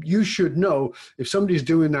you should know, if somebody's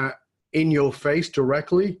doing that in your face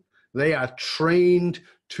directly, they are trained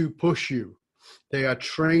to push you. They are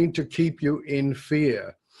trained to keep you in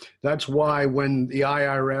fear. That's why when the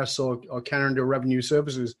IRS or Canada Revenue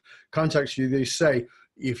Services contacts you, they say,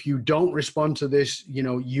 if you don't respond to this,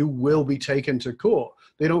 you will be taken to court.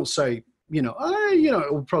 They don't say, it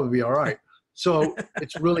will probably be all right. So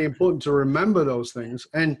it's really important to remember those things.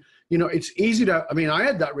 And, it's easy I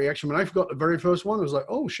had that reaction when I forgot the very first one. I was like,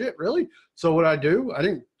 oh shit, really? So what I do, I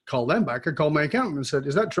didn't call them back. I called my accountant and said,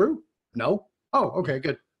 is that true? No. Oh, okay,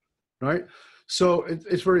 good. Right. So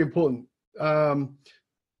it's very important.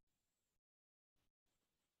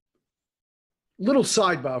 Little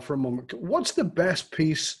sidebar for a moment. What's the best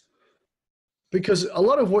piece? Because a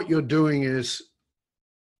lot of what you're doing is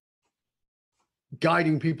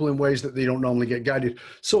guiding people in ways that they don't normally get guided.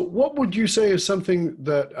 So what would you say is something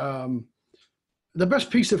that the best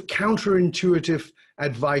piece of counterintuitive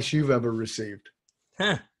advice you've ever received?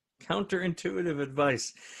 Counterintuitive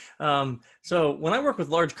advice. So when I work with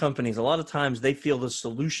large companies, a lot of times they feel the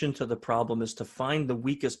solution to the problem is to find the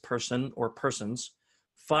weakest person or persons,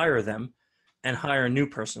 fire them, and hire new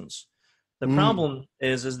persons. The problem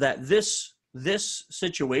is that this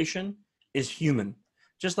situation is human.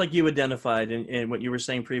 just like you identified in what you were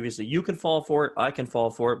saying previously, you can fall for it. I can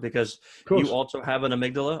fall for it because Of course. you also have an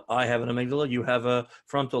amygdala. I have an amygdala. You have a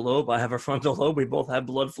frontal lobe. I have a frontal lobe. We both have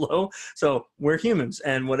blood flow. So we're humans.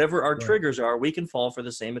 And whatever our triggers are, we can fall for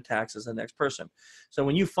the same attacks as the next person. So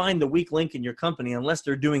when you find the weak link in your company, unless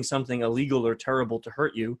they're doing something illegal or terrible to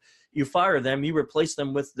hurt you, you fire them, you replace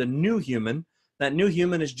them with the new human. That new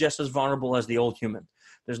human is just as vulnerable as the old human.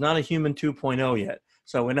 There's not a human 2.0 yet.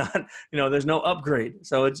 So we're not, there's no upgrade.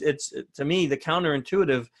 So it's to me, the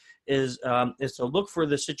counterintuitive is to look for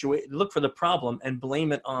the situation, look for the problem and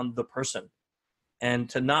blame it on the person, and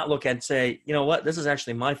to not look and say, you know what, this is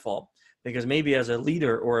actually my fault, because maybe as a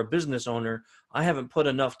leader or a business owner, I haven't put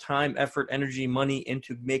enough time, effort, energy, money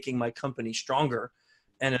into making my company stronger.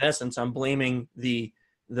 And in essence, I'm blaming the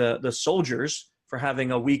soldiers for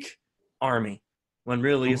having a weak army, when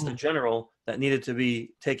really it's the general that needed to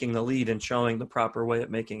be taking the lead and showing the proper way of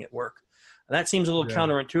making it work. And that seems a little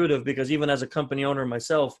counterintuitive, because even as a company owner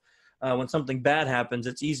myself, when something bad happens,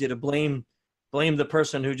 it's easy to blame the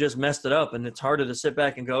person who just messed it up. And it's harder to sit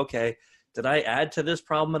back and go, okay, did I add to this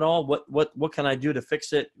problem at all? What can I do to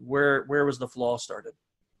fix it? Where was the flaw started?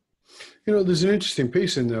 There's an interesting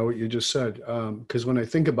piece in there, what you just said, because when I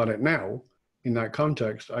think about it now, in that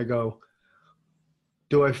context, I go,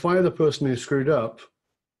 do I fire the person who screwed up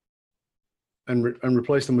and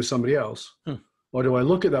replace them with somebody else? Or do I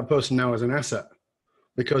look at that person now as an asset?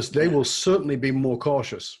 Because they will certainly be more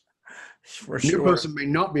cautious. For The sure. new person may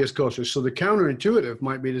not be as cautious. So the counterintuitive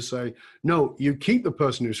might be to say, no, you keep the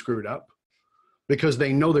person who screwed up because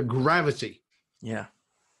they know the gravity. Yeah.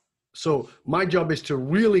 So my job is to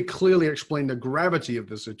really clearly explain the gravity of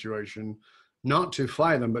the situation, not to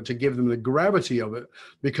fire them, but to give them the gravity of it,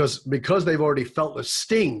 because they've already felt the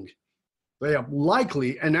sting. They are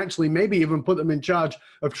likely, and actually maybe even put them in charge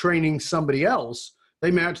of training somebody else. They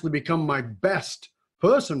may actually become my best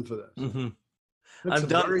person for this. Mm-hmm. I've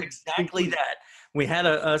done exactly that. We had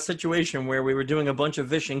a situation where we were doing a bunch of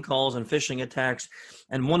phishing calls and phishing attacks,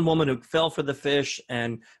 and one woman who fell for the fish,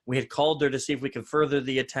 and we had called her to see if we could further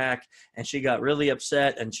the attack, and she got really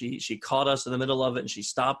upset, and she caught us in the middle of it, and she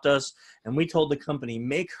stopped us, and we told the company,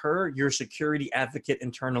 make her your security advocate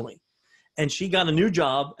internally. And she got a new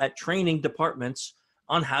job at training departments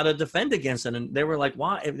on how to defend against it. And they were like,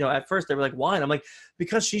 why? At first they were like, why? And I'm like,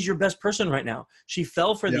 because she's your best person right now. She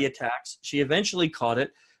fell for the attacks. She eventually caught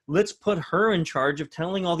it. Let's put her in charge of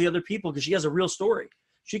telling all the other people, because she has a real story.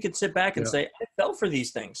 She could sit back and say, I fell for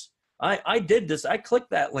these things. I did this. I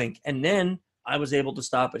clicked that link, and then I was able to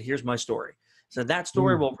stop it. Here's my story. So that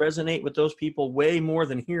story will resonate with those people way more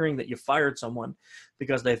than hearing that you fired someone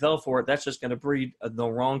because they fell for it. That's just going to breed the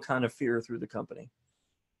wrong kind of fear through the company.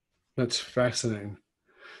 That's fascinating.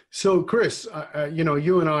 So, Chris,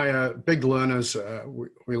 you and I are big learners.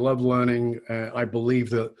 We love learning. I believe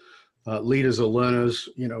that leaders are learners,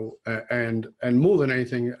 and more than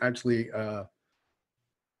anything, actually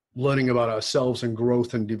learning about ourselves and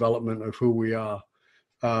growth and development of who we are.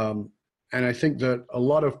 And I think that a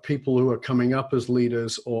lot of people who are coming up as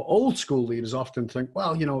leaders or old school leaders often think,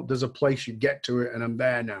 well, there's a place you get to it and I'm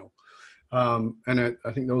there now. And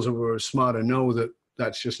I think those who are smarter know that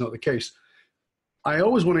that's just not the case. I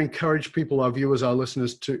always want to encourage people, our viewers, our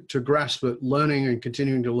listeners, to grasp that learning and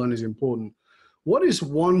continuing to learn is important. What is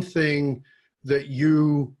one thing that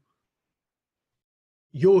you're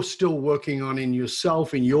still working on in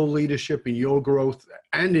yourself, in your leadership, in your growth,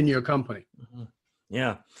 and in your company? Mm-hmm.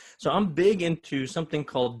 Yeah. So I'm big into something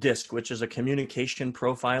called DISC, which is a communication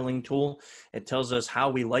profiling tool. It tells us how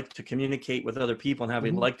we like to communicate with other people and how we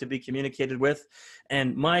like to be communicated with.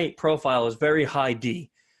 And my profile is very high D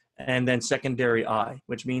and then secondary I,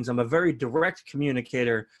 which means I'm a very direct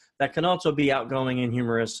communicator that can also be outgoing and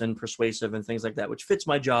humorous and persuasive and things like that, which fits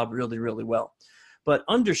my job really, really well. But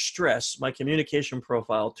under stress, my communication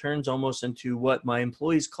profile turns almost into what my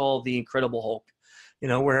employees call the Incredible Hulk.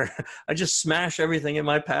 Where I just smash everything in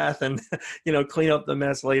my path and, clean up the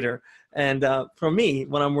mess later. And for me,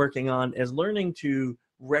 what I'm working on is learning to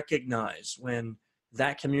recognize when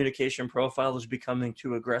that communication profile is becoming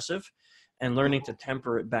too aggressive and learning to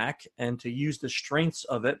temper it back and to use the strengths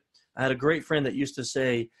of it. I had a great friend that used to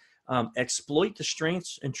say, exploit the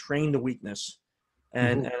strengths and train the weakness.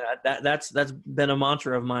 And that's been a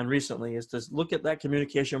mantra of mine recently, is to look at that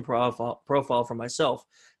communication profile for myself.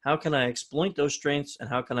 How can I exploit those strengths, and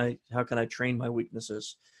how can I train my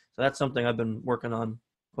weaknesses? So that's something I've been working on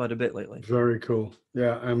quite a bit lately. Very cool.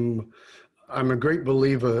 Yeah, I'm a great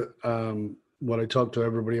believer. What I talk to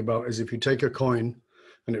everybody about is, if you take a coin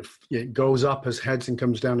and it goes up as heads and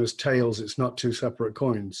comes down as tails, it's not two separate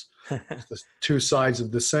coins. It's the two sides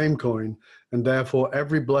of the same coin. and therefore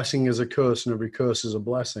every blessing is a curse and every curse is a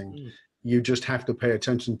blessing. You just have to pay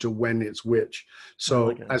attention to when it's which.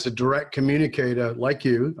 So as a direct communicator like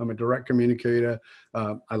you, I'm a direct communicator.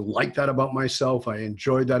 I like that about myself. I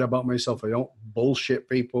enjoy that about myself. I don't bullshit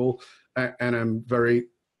people, and I'm very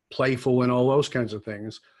playful and all those kinds of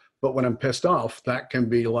things. But when I'm pissed off, that can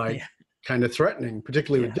be like kind of threatening,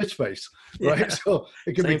 particularly with this face, right? So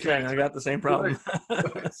it can same be thing. I got the same problem.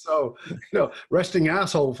 Right. So, resting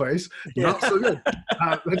asshole face, not so good.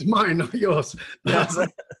 That's mine, not yours.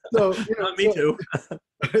 So, not me too.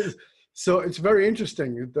 So it's very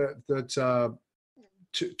interesting that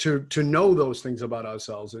to know those things about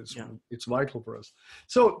ourselves. It's vital for us.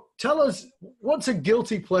 So tell us, what's a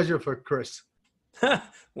guilty pleasure for Chris?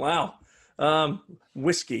 Wow.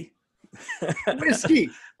 Whiskey.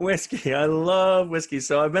 Whiskey. I love whiskey.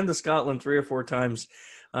 So I've been to Scotland 3 or 4 times.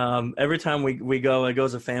 Every time we go, it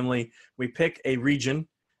goes a family. We pick a region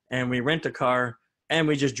and we rent a car and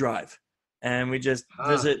we just drive and we just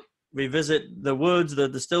visit. We visit the woods, the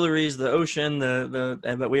distilleries, the ocean,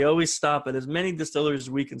 but we always stop at as many distilleries as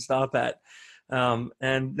we can stop at.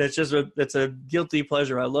 And that's just it's a guilty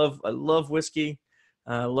pleasure. I love whiskey.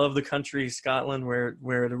 I love the country, Scotland,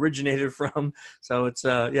 where it originated from. So it's,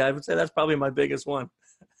 I would say that's probably my biggest one.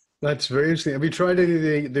 That's very interesting. Have you tried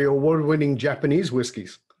any of the award-winning Japanese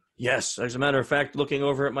whiskeys? Yes. As a matter of fact, looking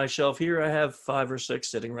over at my shelf here, I have 5 or 6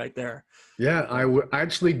 sitting right there. Yeah, I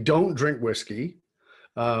actually don't drink whiskey.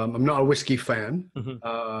 I'm not a whiskey fan.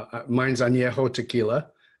 Mine's añejo tequila.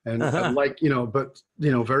 And I like, but,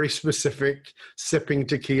 very specific sipping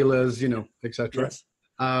tequilas, etc. Yes.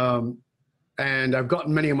 And I've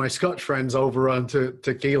gotten many of my Scotch friends over onto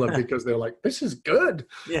tequila because they're like, this is good.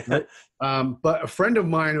 Yeah. Right? But a friend of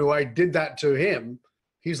mine who I did that to him,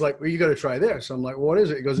 he's like, well, you got to try this. I'm like, what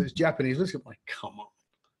is it? He goes, it's Japanese whiskey. I'm like, come on.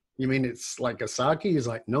 You mean it's like a sake? He's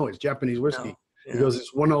like, no, it's Japanese whiskey. No. Yeah. He goes,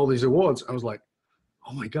 it's won all these awards. I was like,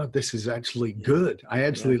 oh my God, this is actually good. I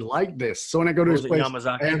actually like this. So when I go to his place,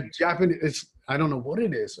 I have Japanese, I don't know what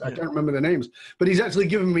it is. I can't remember the names, but he's actually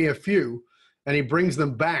given me a few. And he brings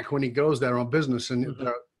them back when he goes there on business, and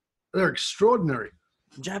they're extraordinary.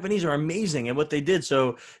 Japanese are amazing at what they did. So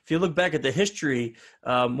if you look back at the history,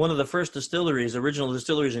 one of the first original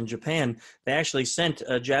distilleries in Japan, they actually sent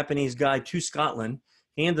a Japanese guy to Scotland.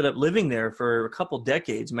 He ended up living there for a couple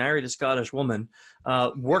decades, married a Scottish woman,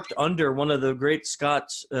 worked under one of the great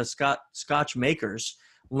Scotch makers,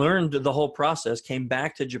 learned the whole process, came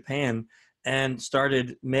back to Japan, and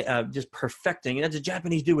started just perfecting. And that's what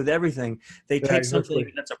Japanese do with everything. They take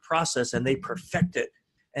something that's a process and they perfect it.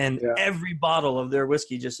 And every bottle of their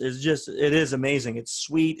whiskey it is amazing. It's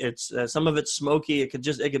sweet. It's some of it's smoky. It could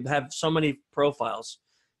have so many profiles.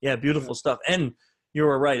 Yeah, beautiful stuff. And you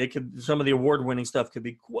were right. Some of the award-winning stuff could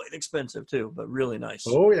be quite expensive too, but really nice.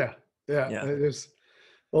 Oh yeah. It is.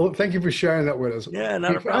 Well, thank you for sharing that with us. Yeah,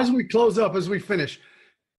 not a problem. As we close up, as we finish,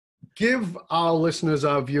 give our listeners,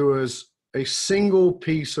 our viewers, a single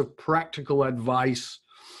piece of practical advice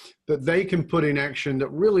that they can put in action that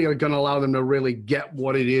really are going to allow them to really get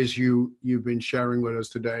what it is you've been sharing with us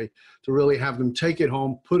today, to really have them take it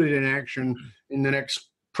home, put it in action in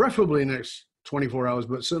preferably in the next 24 hours,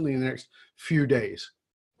 but certainly in the next few days.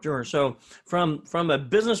 Sure. So from a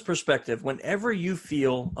business perspective, whenever you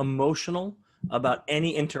feel emotional about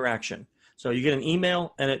any interaction, so you get an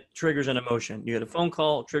email and it triggers an emotion. You get a phone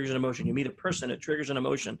call, it triggers an emotion. You meet a person, it triggers an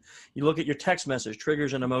emotion. You look at your text message,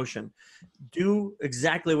 triggers an emotion. Do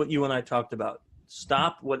exactly what you and I talked about.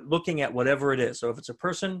 Stop looking at whatever it is. So if it's a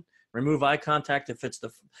person, remove eye contact. If it's the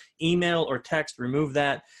email or text, remove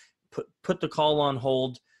that. Put the call on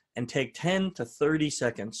hold and take 10 to 30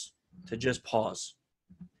 seconds to just pause.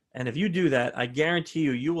 And if you do that, I guarantee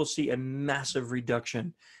you will see a massive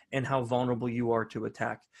reduction in how vulnerable you are to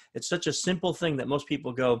attack. It's such a simple thing that most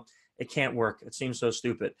people go, it can't work. It seems so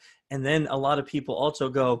stupid. And then a lot of people also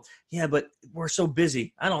go, yeah, but we're so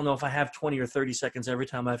busy. I don't know if I have 20 or 30 seconds every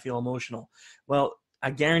time I feel emotional. Well, I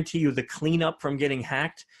guarantee you the cleanup from getting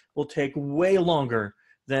hacked will take way longer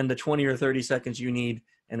than the 20 or 30 seconds you need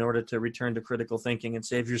in order to return to critical thinking and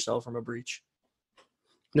save yourself from a breach.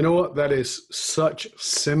 You know what? That is such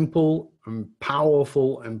simple and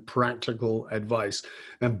powerful and practical advice.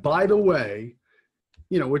 And by the way,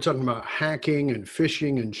 we're talking about hacking and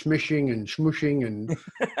phishing and smishing and schmushing and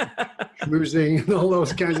schmoozing and all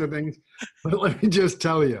those kinds of things. But let me just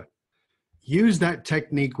tell you, use that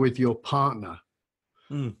technique with your partner.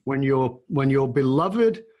 When your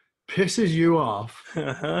beloved pisses you off,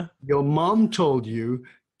 your mom told you,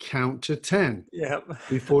 count to 10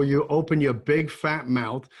 before you open your big fat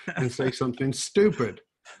mouth and say something stupid.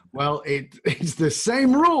 Well, it's the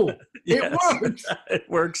same rule. Yes. It works. It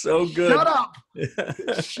works so good. Shut up.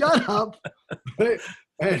 Shut up.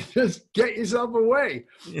 And just get yourself away.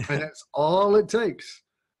 Yeah. And that's all it takes.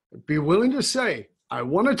 Be willing to say, I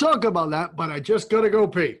want to talk about that, but I just got to go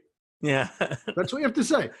pee. Yeah. That's what you have to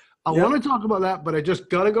say. I Yep. want to talk about that, but I just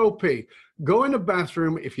got to go pee. Go in the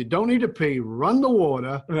bathroom. If you don't need to pee, run the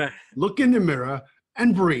water, Right. look in the mirror,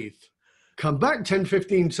 and breathe. Come back 10,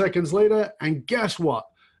 15 seconds later, and guess what?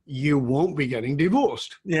 You won't be getting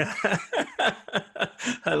divorced. Yeah.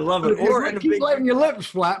 I love But it. if Or you in a keep big, letting your lips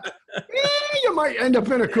flap, you might end up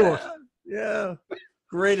in a court. yeah.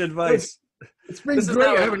 Great advice. It's been This is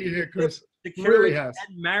great how- having you here, Chris. The It really Carriage has.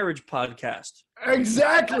 and Marriage podcast.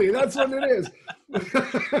 Exactly. That's what it is.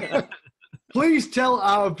 Please tell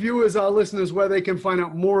our viewers, our listeners, where they can find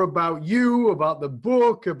out more about you, about the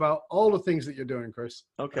book, about all the things that you're doing, Chris.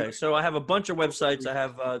 Okay, so I have a bunch of websites. I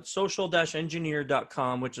have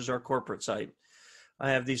social-engineer.com, which is our corporate site. I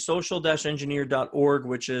have the social-engineer.org,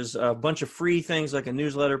 which is a bunch of free things like a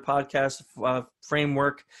newsletter, podcast,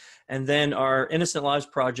 framework. And then our Innocent Lives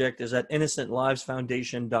project is at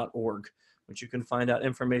innocentlivesfoundation.org, which you can find out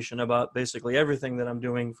information about basically everything that I'm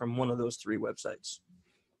doing from one of those three websites.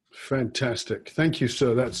 Fantastic. Thank you,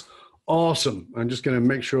 sir. That's awesome. I'm just going to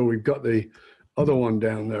make sure we've got the other one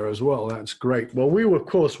down there as well. That's great. Well, we will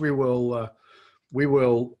post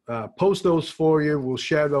those for you. We'll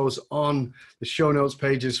share those on the show notes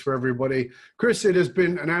pages for everybody. Chris, it has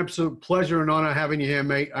been an absolute pleasure and honor having you here,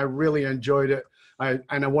 mate. I really enjoyed it. And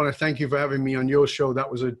I want to thank you for having me on your show.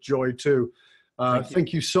 That was a joy too.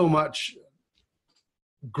 Thank you so much.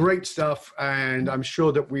 Great stuff. And I'm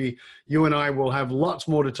sure that you and I will have lots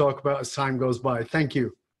more to talk about as time goes by. Thank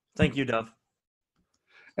you. Thank you, Dov.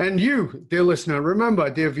 And you, dear listener,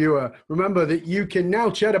 remember, dear viewer, remember that you can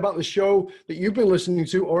now chat about the show that you've been listening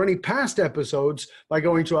to or any past episodes by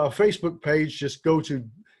going to our Facebook page. Just go to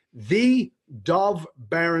the Dov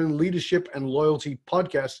Baron Leadership and Loyalty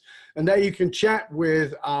Podcast. And there you can chat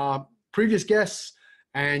with our previous guests,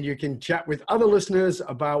 and you can chat with other listeners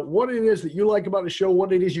about what it is that you like about the show,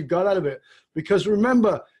 what it is you got out of it. Because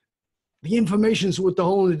remember, the information's with the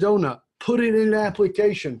hole in the donut. Put it in an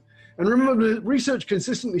application. And remember, the research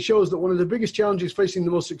consistently shows that one of the biggest challenges facing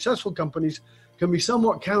the most successful companies can be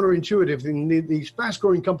somewhat counterintuitive. And these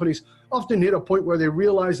fast-growing companies often hit a point where they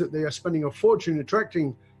realize that they are spending a fortune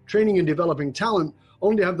attracting, training, and developing talent,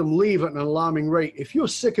 only to have them leave at an alarming rate. If you're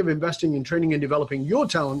sick of investing in training and developing your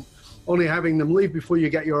talent, only having them leave before you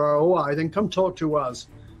get your ROI, then come talk to us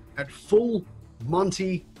at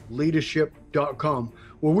fullmontyleadership.com,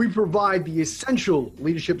 where we provide the essential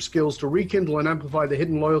leadership skills to rekindle and amplify the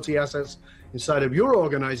hidden loyalty assets inside of your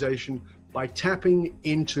organization by tapping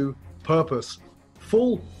into purpose.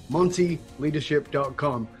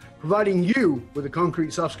 fullmontyleadership.com, providing you with the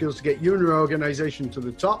concrete soft skills to get you and your organization to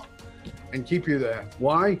the top and keep you there.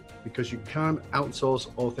 Why? Because you can't outsource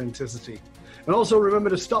authenticity. And also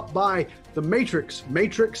remember to stop by the Matrix,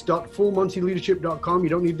 matrix.fullmontyleadership.com. You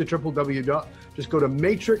don't need the www. Just go to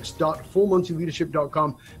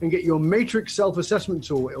matrix.fullmontyleadership.com and get your Matrix self-assessment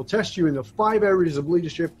tool. It'll test you in the 5 areas of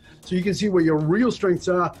leadership so you can see where your real strengths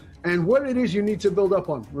are and what it is you need to build up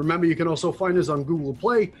on. Remember, you can also find us on Google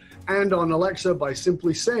Play and on Alexa by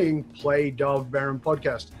simply saying, play Dov Baron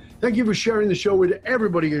Podcast. Thank you for sharing the show with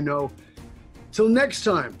everybody you know. Till next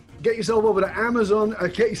time. Get yourself over to Amazon,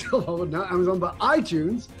 but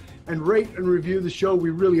iTunes, and rate and review the show.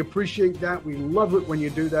 We really appreciate that. We love it when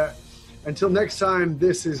you do that. Until next time,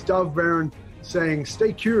 this is Dov Baron saying,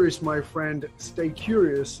 stay curious, my friend. Stay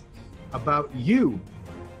curious about you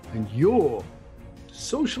and your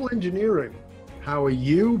social engineering. How are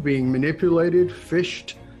you being manipulated,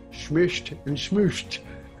 fished, schmished, and schmooshed?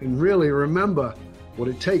 And really remember, what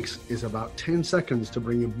it takes is about 10 seconds to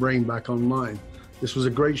bring your brain back online. This was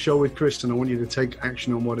a great show with Chris, and I want you to take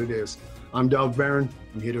action on what it is. I'm Dov Baron.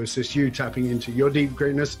 I'm here to assist you tapping into your deep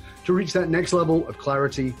greatness to reach that next level of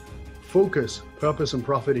clarity, focus, purpose, and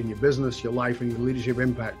profit in your business, your life, and your leadership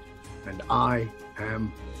impact. And I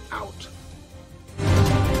am out.